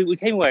 We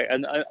came away,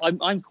 and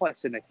I'm quite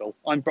cynical.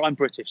 I'm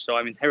British, so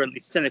I'm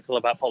inherently cynical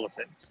about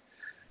politics.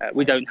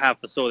 We don't have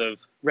the sort of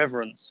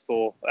reverence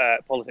for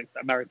politics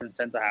that Americans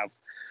tend to have.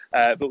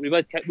 But we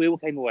all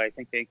came away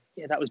thinking,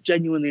 yeah, that was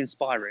genuinely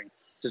inspiring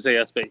to see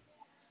us speak.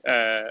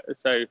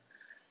 So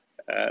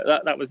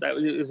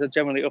it was a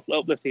generally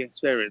uplifting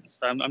experience.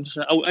 That's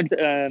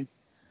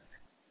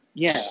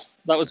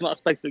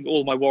basically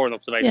all my Warren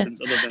observations.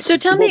 Yeah. Other than so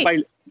tell me.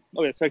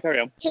 Carry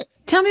on.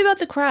 Tell me about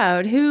the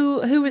crowd.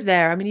 Who was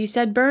there? I mean, you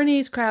said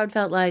Bernie's crowd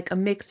felt like a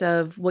mix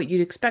of what you'd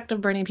expect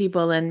of Bernie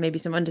people and maybe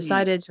some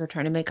undecideds who are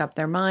trying to make up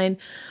their mind.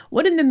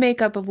 What did the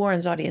makeup of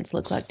Warren's audience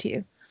look like to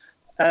you?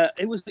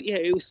 It was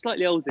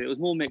slightly older. It was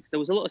more mixed. There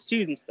was a lot of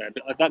students there,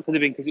 but that could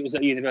have been because it was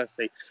at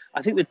university.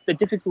 I think the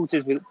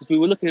difficulties because we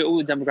were looking at all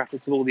the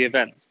demographics of all the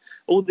events.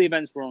 All the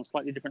events were on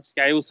slightly different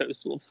scales, so it was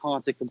sort of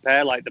hard to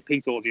compare. Like the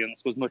Pete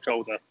audience was much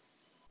older,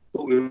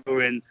 but we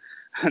were in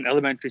an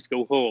elementary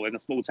school hall in a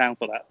small town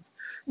for that.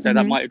 So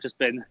that might have just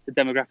been the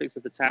demographics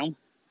of the town.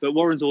 But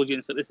Warren's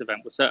audience at this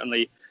event was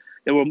certainly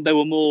there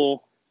were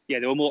more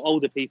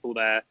older people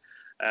there,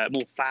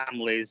 more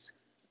families.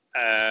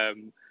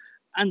 And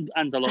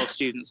a lot of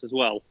students as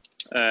well.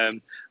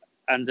 And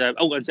the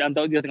other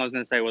thing I was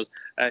going to say was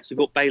she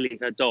brought Bailey,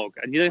 her dog,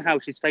 and you know how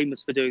she's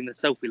famous for doing the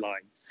selfie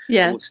line.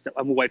 Yeah.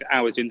 And we'll wait for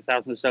hours doing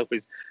thousands of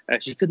selfies.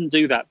 She couldn't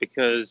do that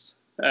because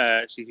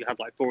she had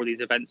like 4 of these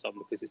events on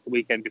because it's the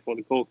weekend before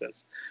the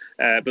caucus.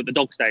 But the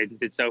dog stayed and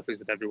did selfies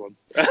with everyone,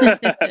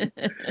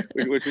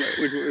 which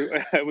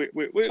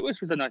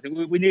was a nice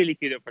thing. We nearly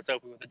queued up for a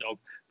selfie with the dog,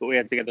 but we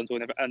had to get them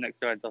to our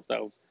next event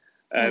ourselves.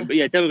 But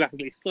yeah,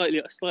 demographically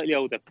slightly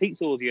older.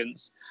 Pete's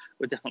audience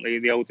were definitely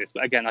the oldest.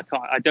 But again,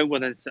 I don't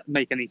want to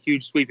make any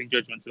huge sweeping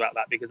judgments about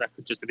that because that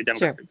could just be the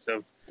demographics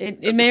of.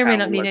 It may or may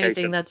not mean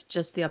anything. That's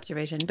just the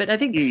observation. But I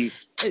think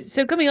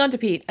so. Coming on to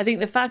Pete, I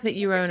think the fact that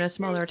you were in a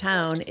smaller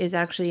town is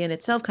actually in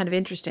itself kind of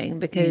interesting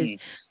because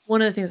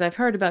one of the things I've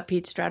heard about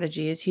Pete's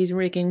strategy is he's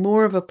making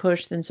more of a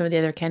push than some of the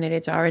other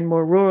candidates are in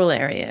more rural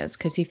areas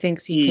because he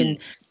thinks he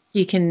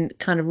can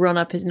kind of run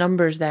up his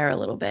numbers there a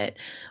little bit.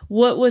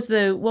 What was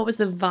the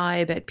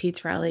vibe at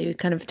Pete's rally?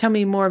 Kind of tell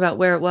me more about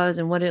where it was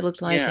and what it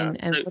looked like and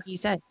what he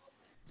said.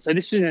 So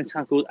this was in a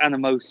town called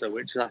Anamosa,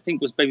 which I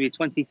think was maybe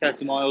 20,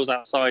 30 miles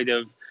outside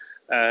of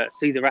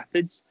Cedar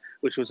Rapids,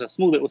 which was a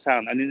small little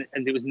town, and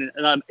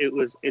it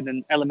was in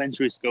an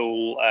elementary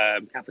school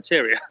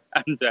cafeteria,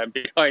 and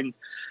behind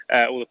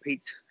all the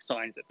Pete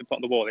signs at the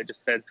bottom of the wall, it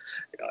just said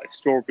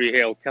Strawberry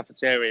Hill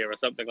Cafeteria or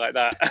something like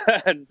that,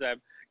 and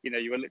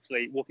you were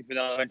literally walking through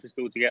an elementary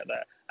school to get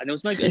there, and there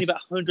was maybe only about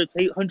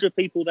 100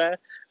 people there,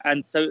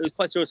 and so it was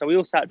quite serious. So we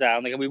all sat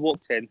down, and we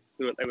walked in.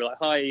 They were like,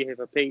 "Hi, are you here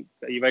for Pete?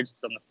 Are you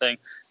registered on the thing?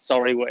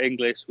 Sorry, we're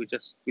English. We're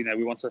just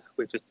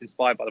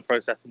inspired by the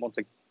process and want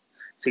to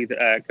see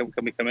that. Can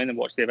we come in and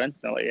watch the event?"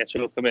 And they're like, "Yeah,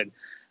 sure, come in."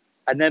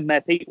 And then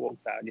Mayor Pete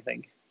walks out, and you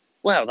think,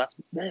 "Wow, that's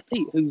Mayor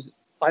Pete, who's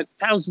like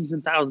thousands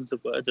and thousands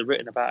of words are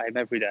written about him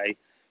every day.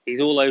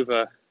 He's all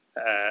over."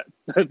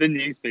 The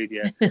news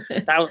media,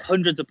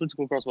 hundreds of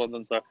political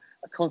correspondents are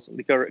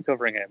constantly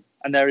covering him,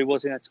 and there he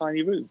was in a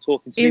tiny room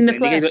talking to in the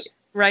flesh,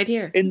 right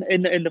here in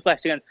the flesh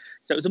again.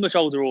 So it was a much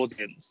older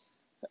audience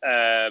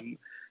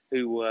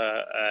who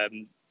were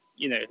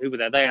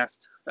there. They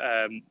asked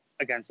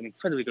again some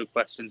incredibly good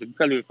questions.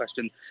 Incredibly good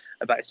question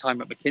about his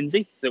time at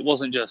McKinsey. That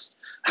wasn't just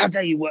how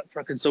dare you work for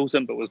a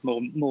consultant, but was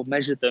more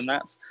measured than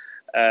that.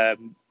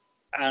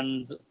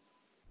 And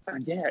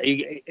yeah,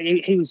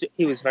 he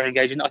was very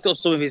engaging. I thought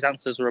some of his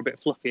answers were a bit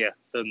fluffier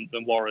than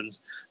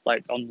Warren's,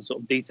 like on the sort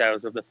of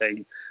details of the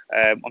thing.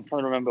 I'm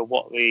trying to remember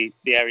what the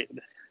area.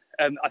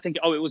 I think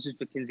it was just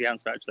McKinsey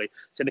answer actually.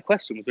 So the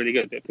question was really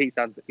good. But Pete's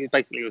answer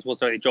basically was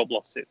there any job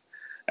losses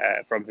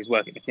from his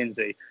work at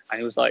McKinsey? And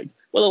he was like,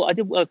 well, I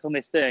did work on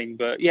this thing,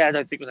 but yeah, I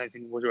don't think there's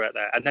anything water out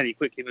there. And then he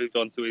quickly moved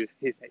on to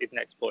his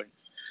next point.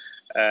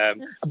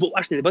 But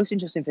actually, the most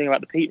interesting thing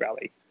about the Pete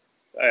rally,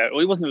 well,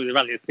 it wasn't really the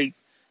rally, the Pete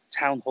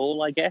town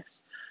hall, I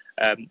guess,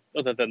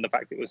 other than the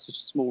fact that it was such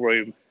a small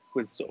room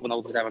with sort of an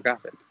older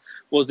demographic,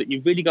 was that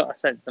you really got a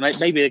sense, and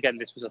maybe again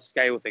this was a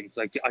scale thing,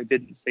 because I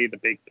didn't see the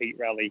big Pete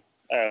rally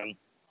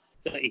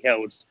that he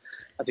held,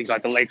 I think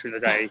either later in the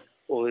day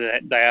or the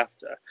day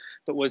after,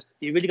 but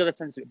you really got a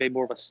sense of it being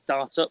more of a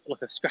startup,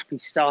 like a scrappy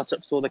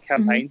startup sort of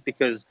campaign,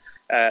 because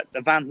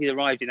the van he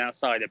arrived in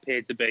outside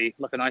appeared to be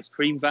like an ice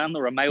cream van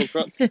or a mail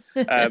truck that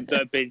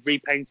had been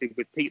repainted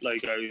with Pete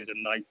logos,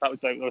 and like that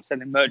was like they were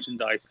sending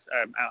merchandise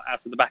out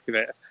of the back of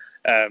it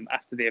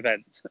after the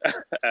event.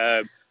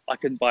 I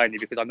couldn't buy any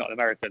because I'm not an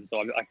American, so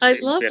I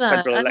love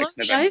that. I love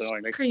the ice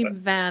cream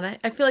van.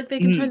 I feel like they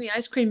can turn the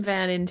ice cream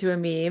van into a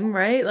meme,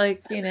 right?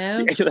 Like, you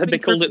know, they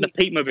called it the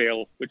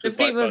Pete-mobile, which was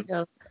quite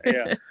fun.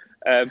 Yeah.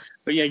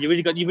 But yeah, you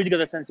really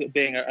got a sense of it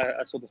being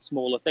a sort of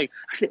smaller thing.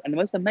 Actually, and the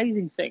most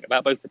amazing thing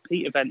about both the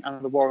Pete event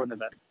and the Warren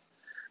event,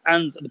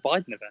 and the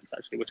Biden event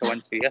actually, which I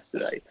went to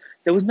yesterday,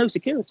 there was no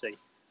security.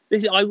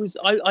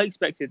 I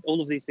expected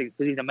all of these things,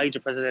 because he's a major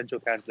presidential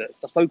candidate,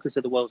 the focus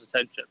of the world's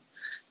attention.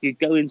 You'd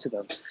go into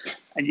them,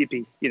 and you'd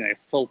be,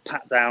 full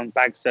pat down,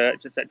 bag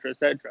search, etc.,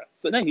 etc.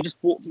 But no,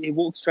 you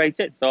walk straight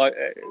in. So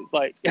it's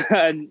like,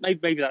 and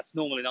maybe that's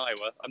normal in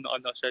Iowa. I'm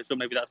not sure.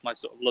 Maybe that's my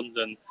sort of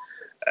London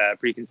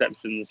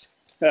preconceptions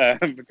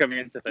coming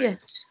into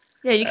things.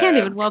 Yeah. You can't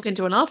even walk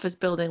into an office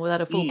building without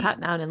a full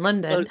pat down in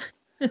London.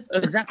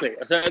 Exactly.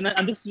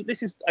 And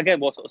this is again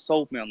what sort of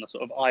sold me on the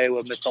sort of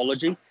Iowa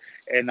mythology,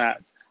 in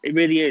that it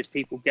really is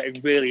people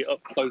getting really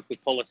up close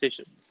with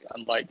politicians.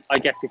 And like, I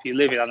guess if you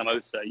live in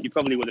Anamosa, you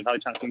probably would have had a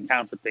chance to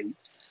encounter Pete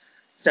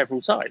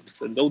several times,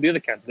 and all the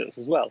other candidates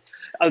as well.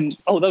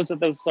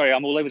 Sorry,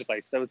 I'm all over the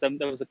place. There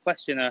was a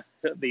questioner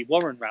at the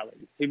Warren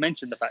rally who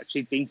mentioned the fact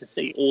she'd been to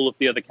see all of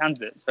the other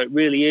candidates. So it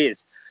really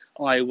is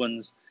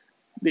Iowans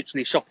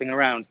literally shopping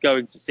around,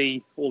 going to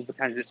see all of the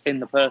candidates in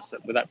the person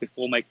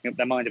before making up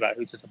their mind about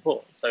who to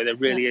support. So there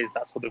really is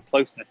that sort of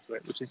closeness to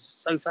it, which is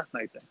just so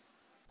fascinating.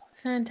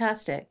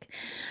 Fantastic.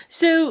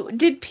 So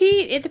did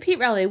Pete, at the Pete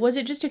rally, was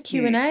it just a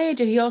Q&A?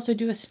 Did he also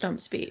do a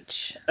stump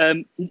speech?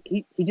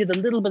 He did a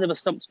little bit of a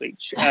stump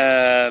speech.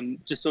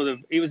 Just sort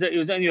of, it was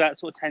only about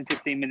sort of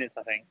 10-15 minutes,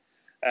 I think.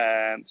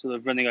 Sort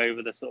of running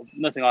over the sort of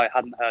nothing I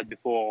hadn't heard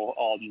before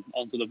on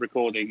sort of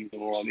recordings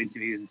or on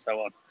interviews and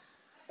so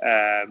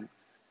on.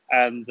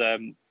 And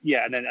then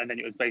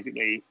it was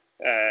basically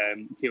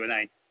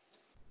Q&A.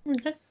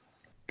 Okay,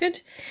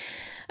 good.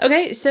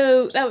 Okay,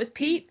 so that was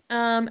Pete,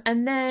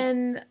 and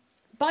then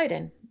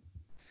Biden.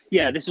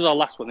 Yeah, this was our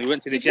last one. We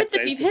went to this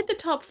yesterday. You've hit the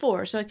top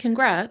 4, so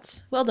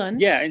congrats. Well done.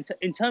 Yeah,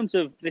 in terms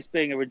of this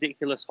being a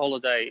ridiculous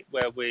holiday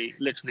where we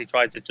literally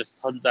tried to just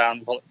hunt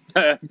down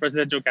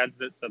presidential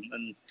candidates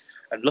and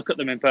look at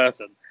them in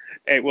person,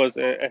 it was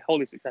a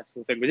wholly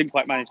successful thing. We didn't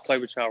quite manage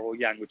Klobuchar or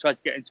Yang. We tried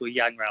to get into a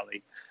Yang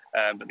rally,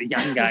 but the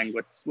Yang gang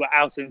were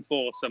out in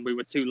force, and we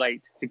were too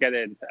late to get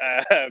in,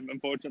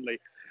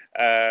 unfortunately.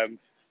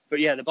 But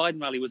yeah, the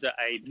Biden rally was at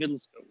a middle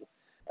school,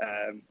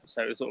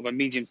 so it was sort of a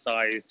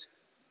medium-sized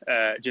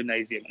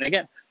gymnasium. And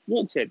again,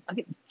 walked in, I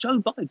think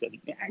Joe Biden,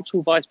 the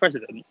actual vice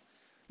president,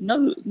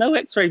 no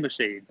X-ray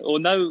machine, or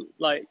no,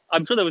 like,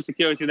 I'm sure there was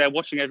security there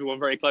watching everyone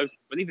very closely,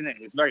 but even then,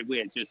 it was very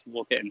weird just to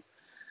walk in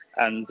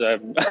and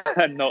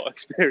not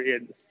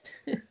experience,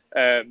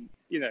 a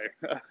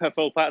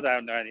full pat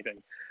down or anything.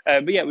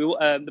 But yeah,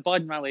 the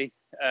Biden rally,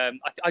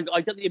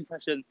 I got the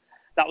impression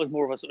that was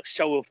more of a sort of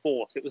show of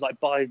force. It was like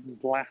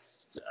Biden's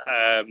last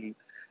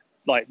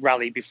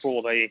rally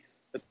before the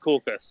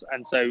caucus,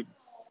 and so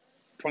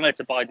prior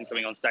to Biden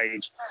coming on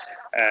stage,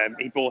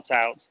 he brought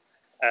out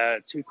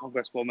 2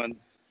 congresswomen,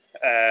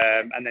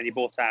 and then he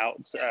brought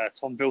out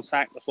Tom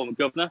Vilsack, the former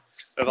governor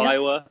of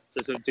Iowa,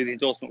 to sort of do the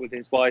endorsement with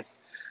his wife.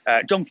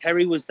 John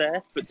Kerry was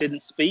there but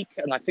didn't speak,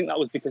 and I think that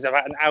was because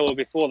about an hour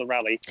before the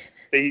rally,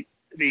 the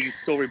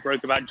story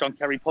broke about John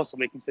Kerry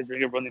possibly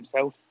considering a run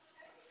himself.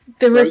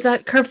 There was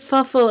that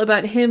kerfuffle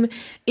about him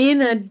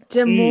in a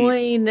Des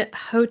Moines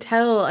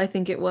hotel, I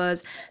think it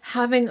was,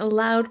 having a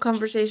loud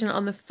conversation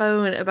on the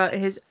phone about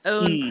his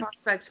own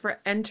prospects for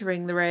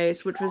entering the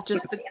race, which was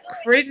just the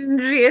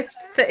cringiest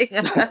thing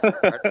I've ever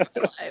heard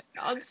in my life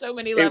on so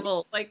many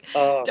levels.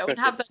 Don't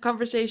have that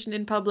conversation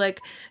in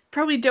public.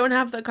 Probably don't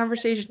have that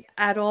conversation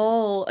at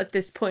all at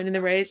this point in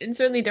the race, and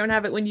certainly don't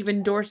have it when you've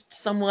endorsed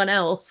someone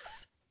else.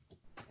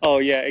 Oh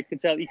yeah,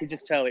 you could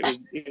just tell it was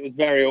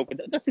very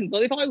awkward. But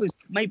if I was,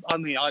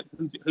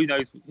 who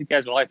knows? Who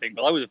cares what I think?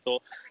 But I would have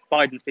thought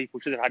Biden's people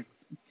should have had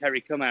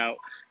Kerry come out,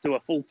 do a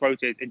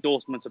full-throated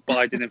endorsement of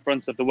Biden in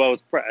front of the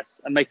world's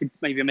press, and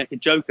maybe make a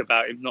joke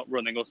about him not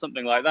running or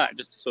something like that,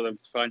 just to sort of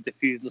try and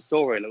diffuse the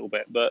story a little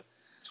bit. But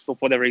for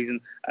whatever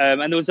reason,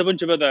 and there was a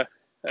bunch of other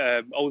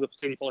older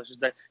senior politicians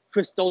there.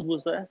 Chris Dodd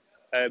was there,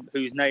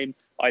 whose name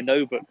I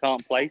know but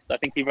can't place. I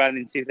think he ran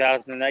in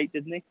 2008,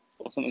 didn't he?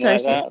 or something Sorry,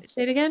 like that.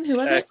 say it again. Who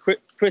was it?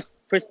 Chris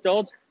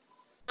Dodd.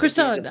 Chris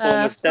Dodd,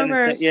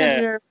 former Yeah,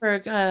 senator for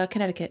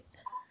Connecticut.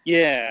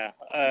 yeah.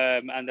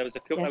 And there was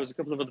Yeah. a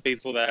couple of other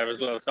people there as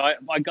well. So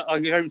I got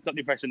the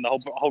impression the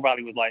whole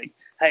rally was like,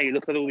 hey,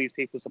 look at all these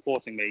people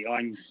supporting me.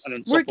 I'm an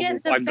unstoppable. We're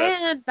getting the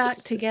band back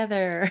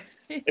together.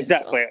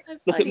 Exactly.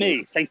 Look at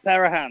me, safe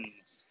pair of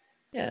hands.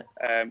 Yeah.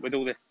 With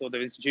all this sort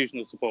of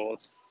institutional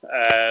support.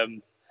 But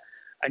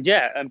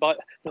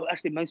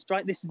actually,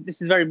 this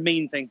is a very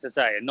mean thing to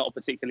say and not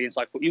particularly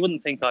insightful. You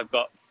wouldn't think I've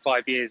got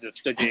 5 years of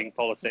studying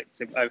politics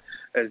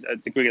as a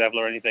degree level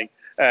or anything,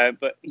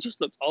 but he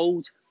just looked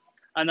old.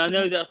 And I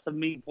know that's a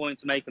mean point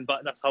to make,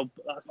 but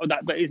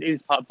but it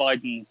is part of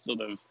Biden's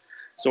sort of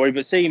story.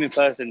 But seeing him in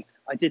person,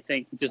 I did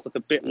think he just looked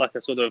a bit like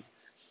a sort of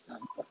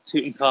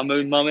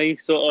Tutankhamun mummy,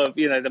 sort of,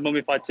 the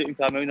mummified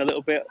Tutankhamun a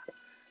little bit.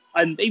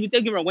 And don't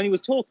get me wrong, when he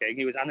was talking,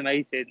 he was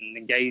animated and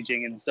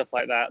engaging and stuff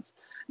like that, a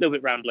little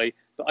bit rambly.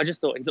 But I just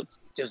thought he looked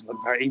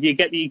very. You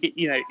get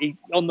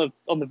on the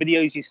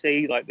videos you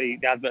see, like the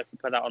adverts he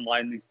put out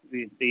online,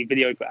 the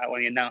video he put out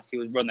when he announced he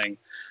was running,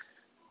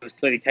 it was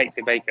clearly caked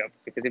in makeup,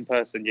 because in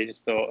person you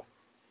just thought,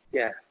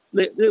 yeah,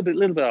 little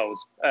bit old.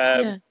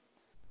 Yeah.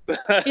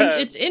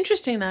 It's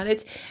interesting that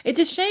it's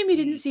a shame you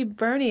didn't see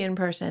Bernie in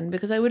person,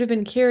 because I would have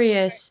been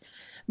curious.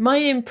 My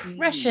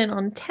impression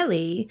on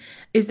telly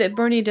is that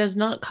Bernie does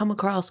not come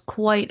across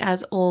quite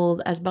as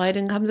old as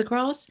Biden comes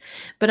across,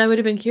 but I would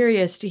have been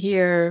curious to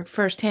hear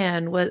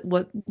firsthand what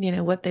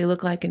they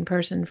look like in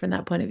person from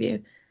that point of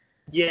view.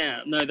 Yeah,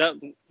 no, that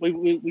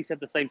we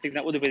said the same thing.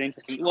 That would have been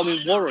interesting. Well, I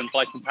mean, Warren,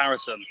 by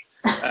comparison,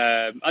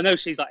 I know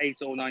she's like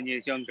 8 or 9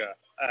 years younger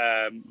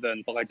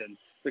than Biden,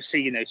 but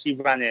she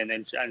ran in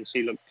and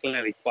she looked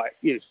clearly quite.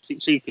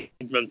 She can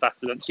run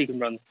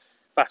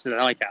faster than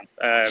I can.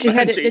 She's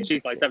like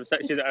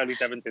she's in the early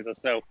 70s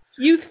herself.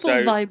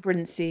 Youthful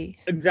vibrancy.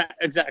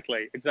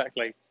 Exactly.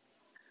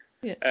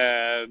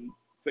 Yeah.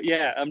 But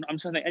yeah, I'm trying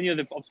to think any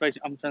other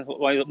observation. I'm trying to think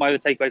what my other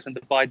takeaways from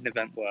the Biden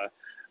event were.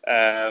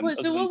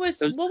 So what was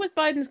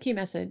Biden's key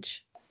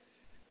message?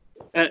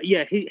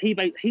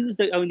 He was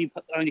the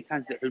only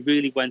candidate who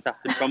really went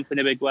after Trump in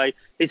a big way.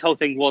 His whole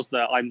thing was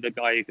that I'm the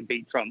guy who can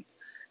beat Trump.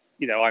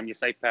 I'm your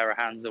safe pair of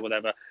hands or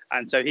whatever.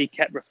 And so he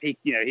kept he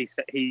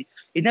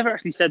never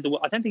actually said the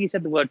word. I don't think he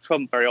said the word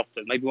Trump very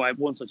often. Maybe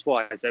once or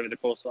twice over the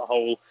course of the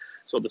whole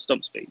sort of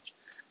stump speech.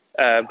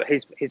 But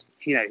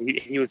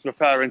he was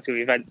referring to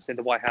events in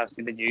the White House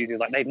in the news. He was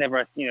like, they've never,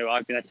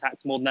 I've been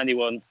attacked more than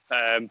anyone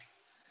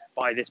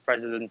by this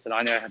president, and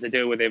I know how to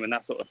deal with him and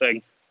that sort of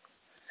thing.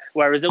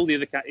 Whereas all the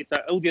other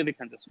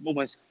candidates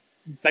almost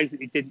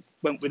basically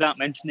went without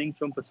mentioning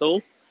Trump at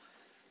all.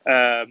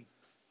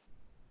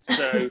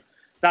 So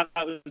that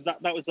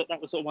was sort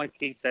of my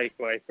key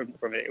takeaway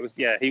from it. It was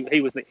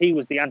he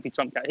was the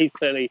anti-Trump guy. He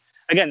clearly,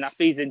 again, that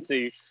feeds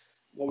into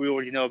what we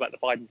already know about the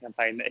Biden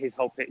campaign, that his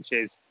whole pitch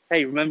is,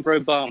 hey, remember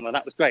Obama?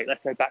 That was great.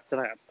 Let's go back to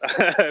that.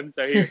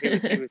 So he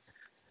was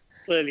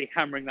clearly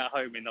hammering that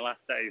home in the last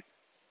days.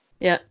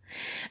 Yeah.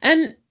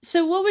 And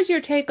so what was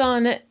your take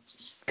on it?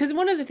 Because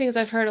one of the things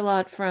I've heard a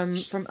lot from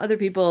other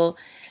people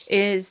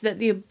is that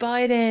the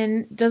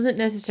Biden doesn't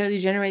necessarily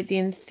generate the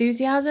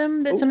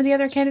enthusiasm that some of the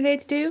other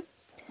candidates do.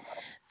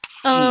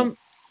 So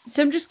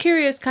I'm just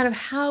curious, kind of,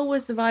 how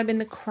was the vibe in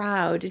the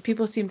crowd? Did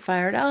people seem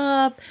fired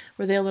up?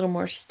 Were they a little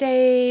more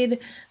staid?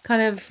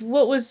 Kind of,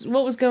 what was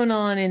going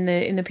on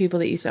in the people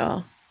that you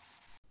saw?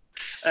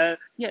 They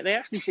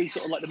actually seemed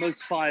sort of like the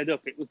most fired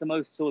up. It was the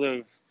most sort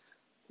of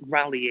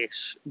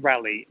rally-ish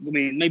rally. I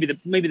mean, maybe the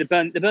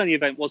Bernie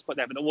event was quite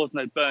there, but there was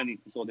no Bernie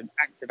to sort of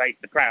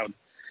activate the crowd,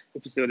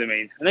 if you see what I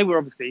mean. And they were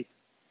obviously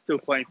still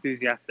quite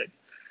enthusiastic.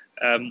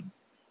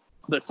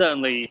 But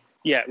certainly,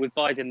 with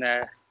Biden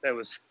there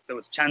was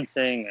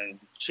chanting and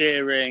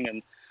cheering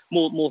and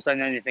more so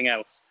than anything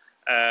else.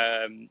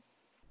 And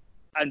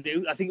I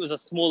think it was a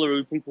smaller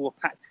group. People were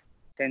packed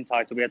in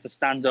tight, so we had to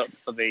stand up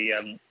for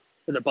the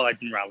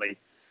Biden rally,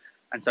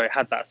 and so it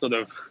had that sort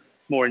of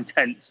more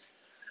intense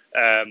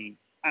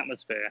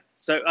atmosphere.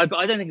 So I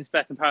don't think it's a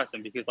fair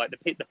comparison, because like the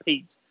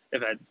Pete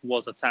event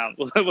was a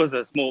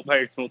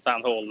very small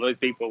town hall. Those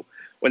people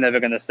were never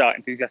going to start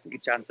enthusiastically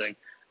chanting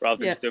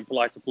rather than doing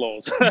polite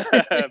applause.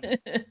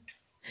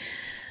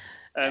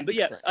 But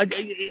yeah, I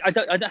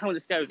don't know how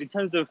this goes in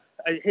terms of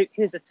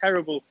here's a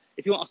terrible,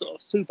 if you want a sort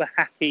of super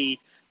happy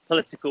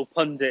political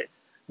pundit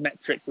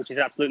metric, which is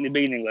absolutely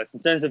meaningless in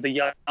terms of the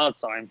yard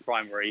sign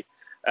primary.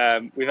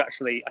 We've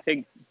actually, I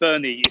think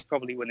Bernie is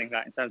probably winning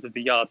that in terms of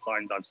the yard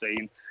signs I've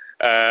seen.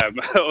 And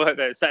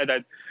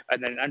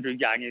then Andrew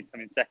Yang is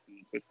coming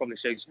second, which probably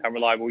shows you how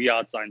reliable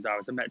yard signs are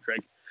as a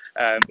metric.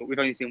 But we've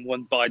only seen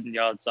one Biden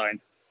yard sign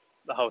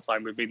the whole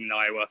time we've been in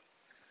Iowa.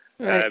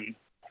 Right.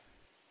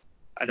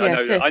 And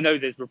I know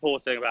there's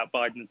reporting about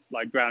Biden's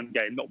like ground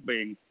game not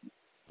being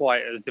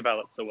quite as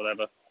developed or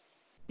whatever.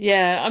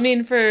 Yeah, I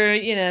mean, for,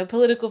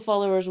 political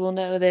followers will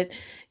know that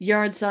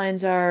yard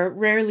signs are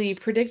rarely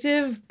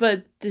predictive,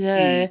 but,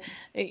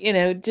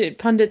 Mm,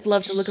 pundits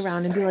love to look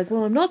around and be like,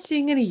 well, I'm not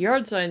seeing any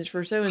yard signs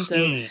for so and so.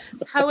 mm,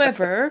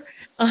 However,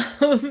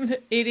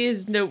 it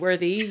is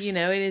noteworthy,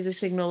 it is a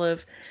signal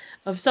of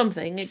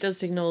something. It does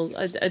signal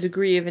a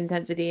degree of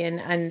intensity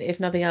and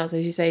if nothing else,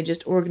 as you say,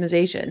 just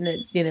organization that,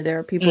 there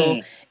are people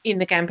mm, in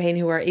the campaign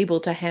who are able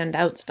to hand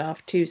out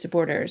stuff to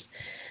supporters,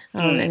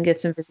 mm, and get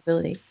some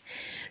visibility.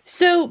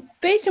 So,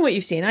 based on what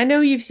you've seen, I know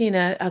you've seen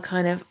a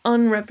kind of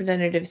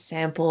unrepresentative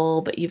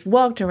sample, but you've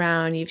walked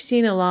around, you've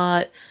seen a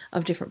lot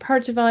of different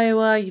parts of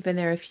Iowa, you've been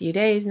there a few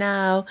days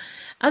now.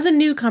 As a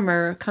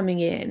newcomer coming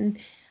in,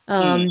 mm.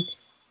 um,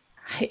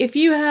 if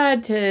you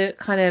had to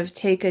kind of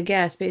take a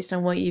guess based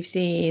on what you've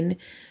seen,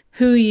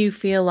 who you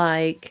feel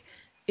like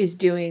is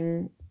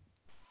doing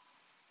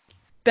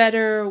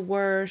better,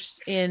 worse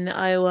in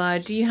Iowa,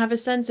 do you have a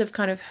sense of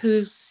kind of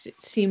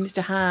seems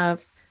to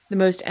have the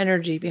most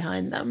energy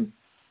behind them?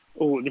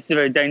 Oh, this is a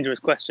very dangerous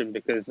question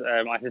because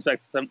I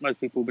suspect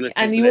most people will be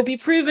listening And to you will this be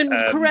proven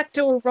um, correct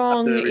or after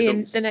wrong the in the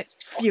results.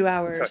 next few Sorry.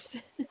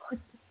 hours.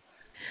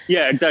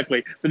 Yeah,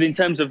 exactly. But in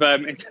terms of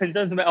in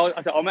terms of,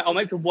 I'll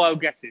make some wild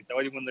guesses so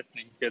anyone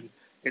listening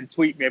can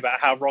tweet me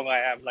about how wrong I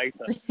am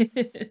later.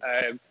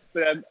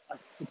 But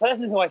the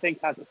person who I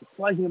think has a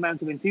surprising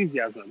amount of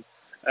enthusiasm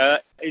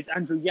is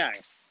Andrew Yang.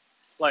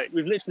 Like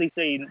we've literally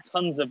seen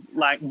tons of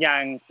like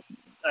Yang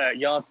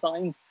yard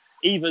signs,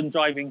 even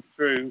driving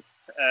through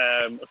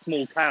a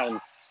small town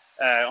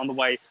on the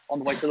way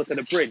to look at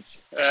a bridge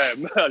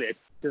earlier.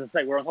 Because I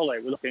say we're on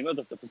holiday, we're looking at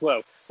other stuff as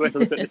well. We went to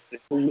look at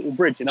this little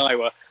bridge in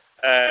Iowa.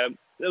 There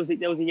was a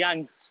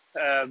Yang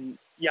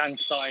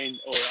sign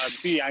or a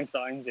few Yang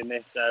signs in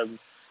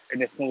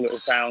this small little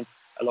town,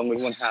 along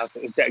with one house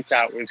that was decked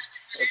out with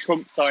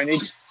Trump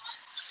signage.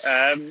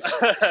 Um,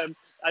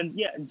 and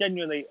yeah,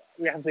 genuinely,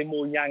 we have seen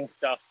more Yang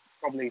stuff,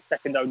 probably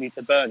second only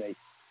to Bernie.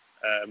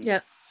 Um, Yeah,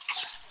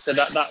 so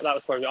that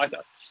was probably I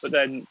thought. But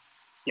then,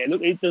 yeah,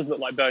 look, it does look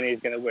like Bernie is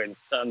going to win.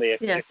 Certainly,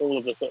 yeah. if all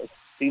of the sort of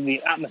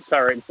the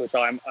atmospherics, which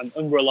I'm an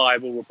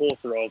unreliable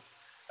reporter of,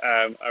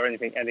 are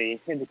anything any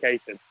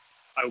indication,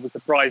 I would be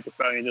surprised if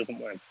Bernie doesn't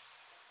win.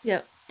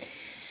 Yeah.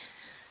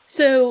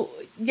 So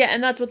yeah,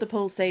 and that's what the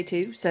polls say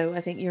too. So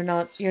I think you're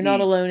not Mm,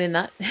 alone in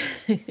that.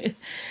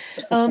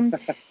 um,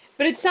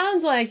 but it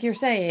sounds like you're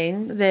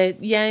saying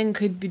that Yang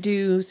could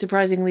do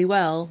surprisingly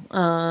well.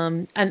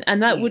 And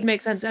that would mm,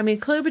 make sense. I mean,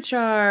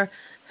 Klobuchar,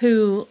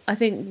 who I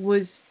think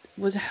was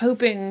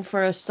hoping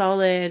for a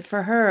solid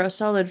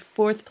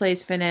fourth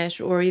place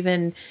finish or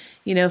even,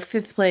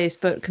 fifth place,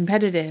 but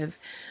competitive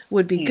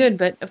would be mm. good.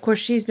 But of course,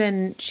 she's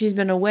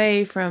been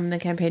away from the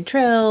campaign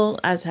trail,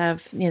 as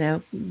have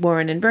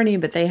Warren and Bernie,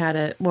 but they had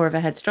a more of a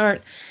head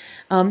start.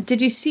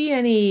 Did you see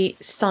any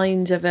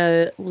signs of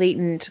a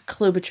latent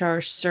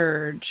Klobuchar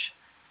surge?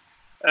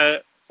 Uh,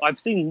 I've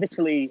seen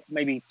literally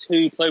maybe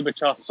two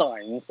Klobuchar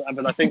signs,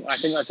 but I think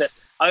that's it.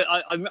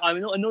 I'm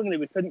not annoyingly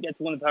we couldn't get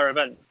to one of her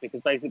events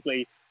because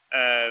basically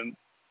I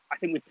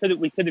think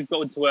we could have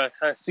gone to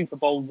her Super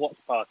Bowl watch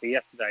party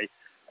yesterday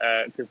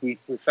because we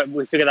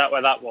figured out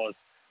where that was.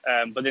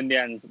 But in the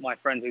end, my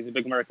friend who's a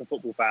big American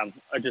football fan,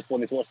 I just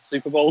wanted to watch the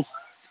Super Bowl,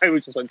 so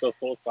we just went to a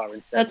sports bar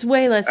instead. That's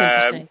way less Um,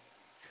 interesting.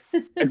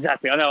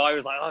 Exactly. I know. I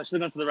was like, oh, I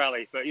should have gone to the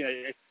rally, but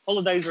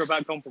holidays are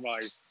about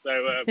compromise.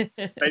 So they've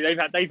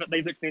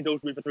literally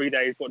indulged me for 3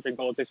 days watching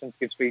politicians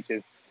give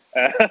speeches.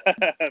 Uh,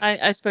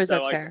 I suppose so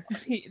that's fair.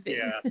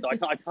 yeah. So I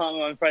can't.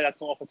 I'm afraid I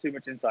can't offer too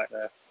much insight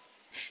there.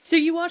 So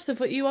you watched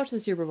the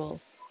Super Bowl.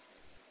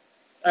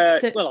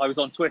 So Well, I was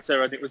on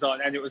Twitter and it was on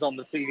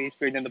the TV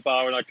screen in the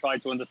bar, and I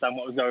tried to understand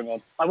what was going on.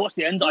 I watched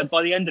the end. well,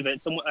 By the end of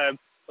it,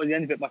 by the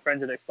end of it, my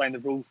friend had explained the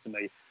rules to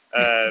me.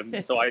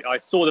 So I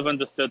sort of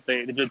understood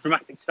the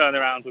dramatic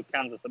turnaround with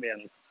Kansas at the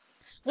end.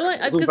 well, It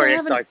was all because I very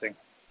have an exciting.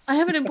 I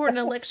have an important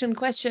election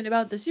question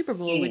about the Super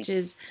Bowl, Mm, which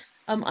is,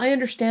 I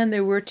understand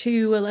there were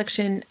two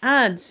election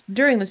ads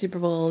during the Super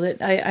Bowl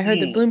that I heard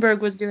that mm. Bloomberg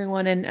was doing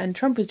one and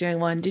Trump was doing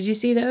one. Did you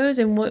see those?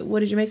 And what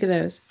did you make of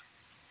those?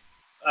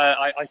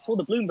 I saw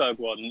the Bloomberg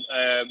one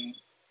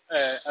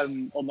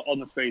on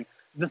the screen.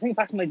 The thing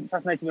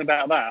fascinating me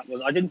about that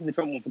was I didn't see the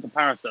Trump one for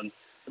comparison.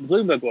 But the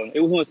Bloomberg one, it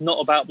was almost not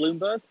about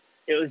Bloomberg.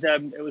 It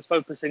was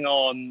focusing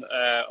on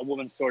a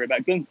woman's story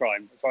about gun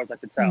crime, as far as I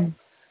could tell. Mm.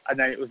 And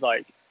then it was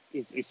like,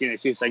 she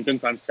was saying gun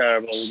crime's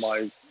terrible.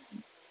 This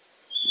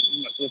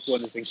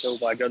one has been killed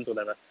by guns or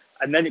whatever.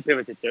 And then it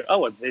pivoted to,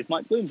 oh, and here's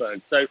Mike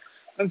Bloomberg. So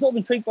I'm sort of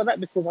intrigued by that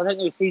because I don't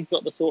know if he's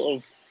got the sort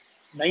of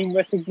name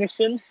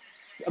recognition.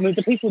 I mean,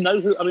 do people know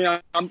who? I mean,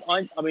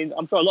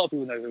 I'm sure a lot of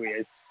people know who he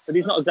is, but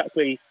he's not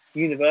exactly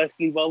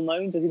universally well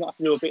known. Does he not have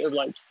to do a bit of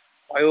like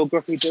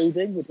biography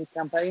building with his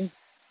campaign?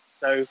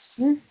 So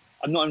Mm.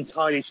 I'm not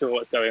entirely sure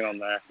what's going on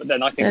there. But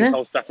then I think Dunno. this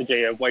whole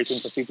strategy of waiting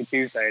for Super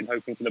Tuesday and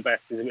hoping for the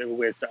best is a bit of a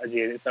weird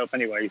strategy in itself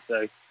anyway.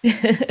 So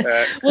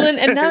Well,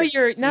 and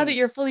now that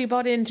you're fully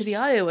bought into the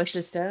Iowa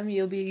system,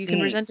 you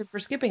can resent him for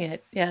skipping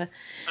it. Yeah.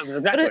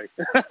 Exactly.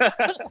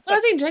 But I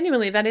think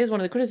genuinely that is one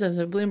of the criticisms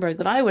of Bloomberg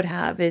that I would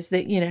have, is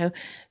that,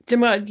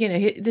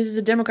 this is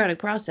a democratic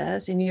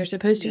process and you're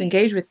supposed to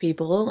engage with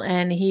people,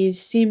 and he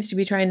seems to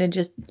be trying to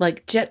just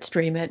like jet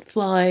stream it,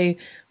 fly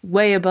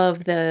way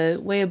above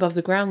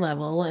the ground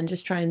level and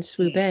just try and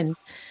swoop in.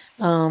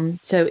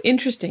 So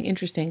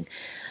interesting.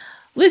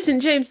 Listen,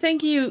 James,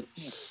 thank you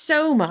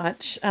so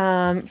much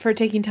for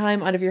taking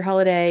time out of your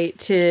holiday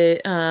to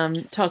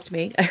talk to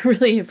me. I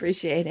really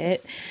appreciate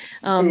it.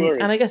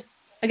 And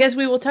I guess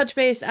we will touch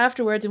base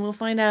afterwards and we'll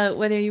find out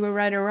whether you were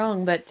right or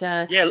wrong. But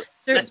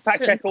let's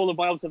fact check all of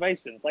my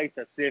observations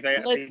later to see if they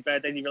actually bear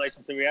any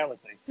relation to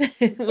reality.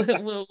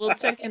 we'll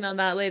check in on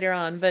that later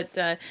on. But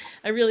I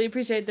really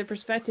appreciate the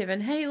perspective.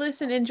 And hey,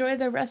 listen, enjoy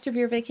the rest of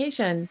your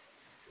vacation.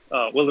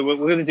 Oh, well, we're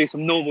going to do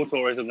some normal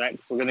tourism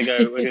next. We're going to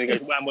go.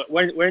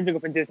 We're ending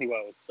up in Disney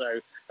World,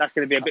 so that's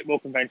going to be a bit more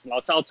conventional.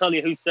 I'll tell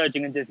you who's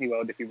surging in Disney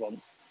World if you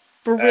want.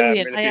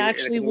 Brilliant! I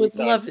actually would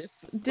love it.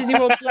 Disney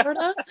World,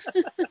 Florida.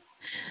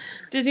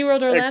 Disney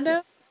World,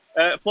 Orlando.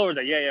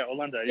 Florida, yeah,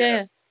 Orlando,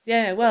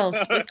 yeah. Well,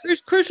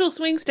 crucial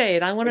swing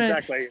state. I want to.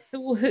 Exactly.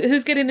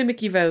 Who's getting the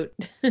Mickey vote?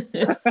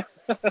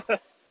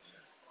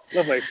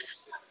 Lovely.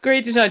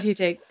 Great to talk to you,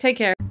 Jake. Take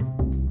care.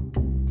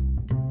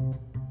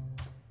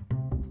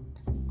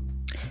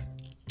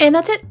 And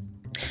that's it.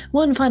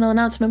 One final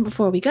announcement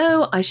before we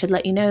go. I should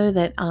let you know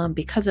that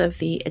because of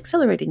the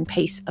accelerating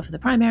pace of the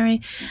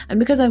primary, and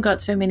because I've got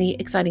so many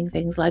exciting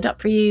things lined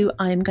up for you,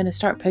 I'm going to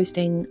start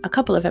posting a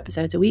couple of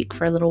episodes a week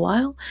for a little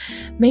while,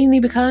 mainly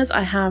because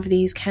I have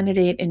these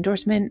candidate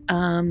endorsement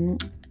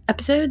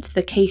episodes,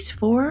 the Case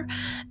 4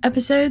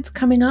 episodes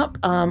coming up.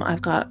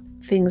 I've got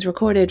things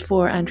recorded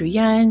for Andrew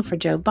Yang, for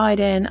Joe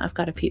Biden. I've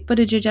got a Pete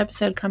Buttigieg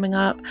episode coming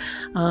up,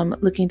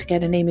 looking to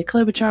get an Amy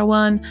Klobuchar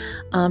one.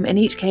 In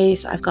each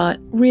case, I've got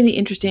really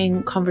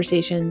interesting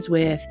conversations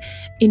with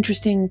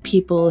interesting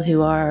people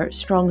who are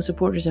strong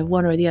supporters of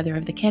one or the other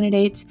of the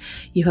candidates.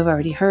 You have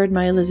already heard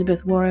my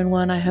Elizabeth Warren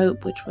one, I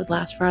hope, which was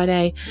last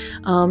Friday.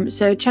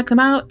 So check them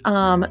out.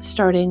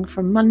 Starting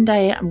from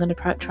Monday, I'm going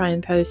to try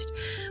and post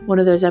one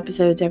of those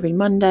episodes every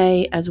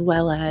Monday, as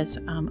well as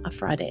a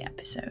Friday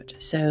episode.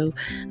 So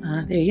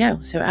there you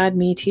go. So add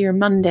me to your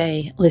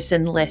Monday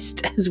listen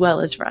list as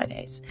well as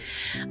Fridays.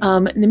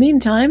 In the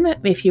meantime,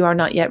 if you are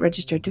not yet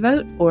registered to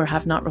vote or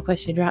have not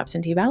requested your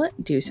absentee ballot,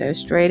 do so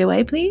straight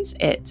away, please.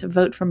 It's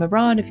Vote From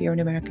Abroad if you're an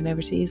American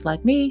overseas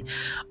like me,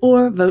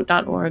 or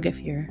vote.org if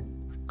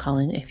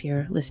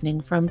you're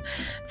listening from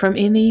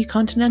in the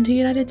continental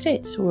United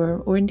States,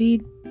 or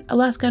indeed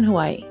Alaska and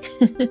Hawaii.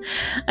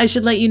 I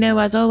should let you know,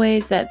 as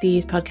always, that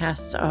these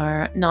podcasts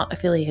are not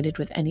affiliated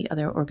with any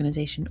other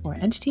organization or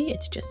entity.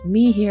 It's just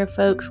me here,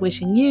 folks,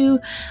 wishing you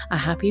a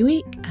happy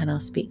week, and I'll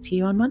speak to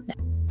you on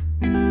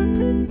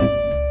Monday.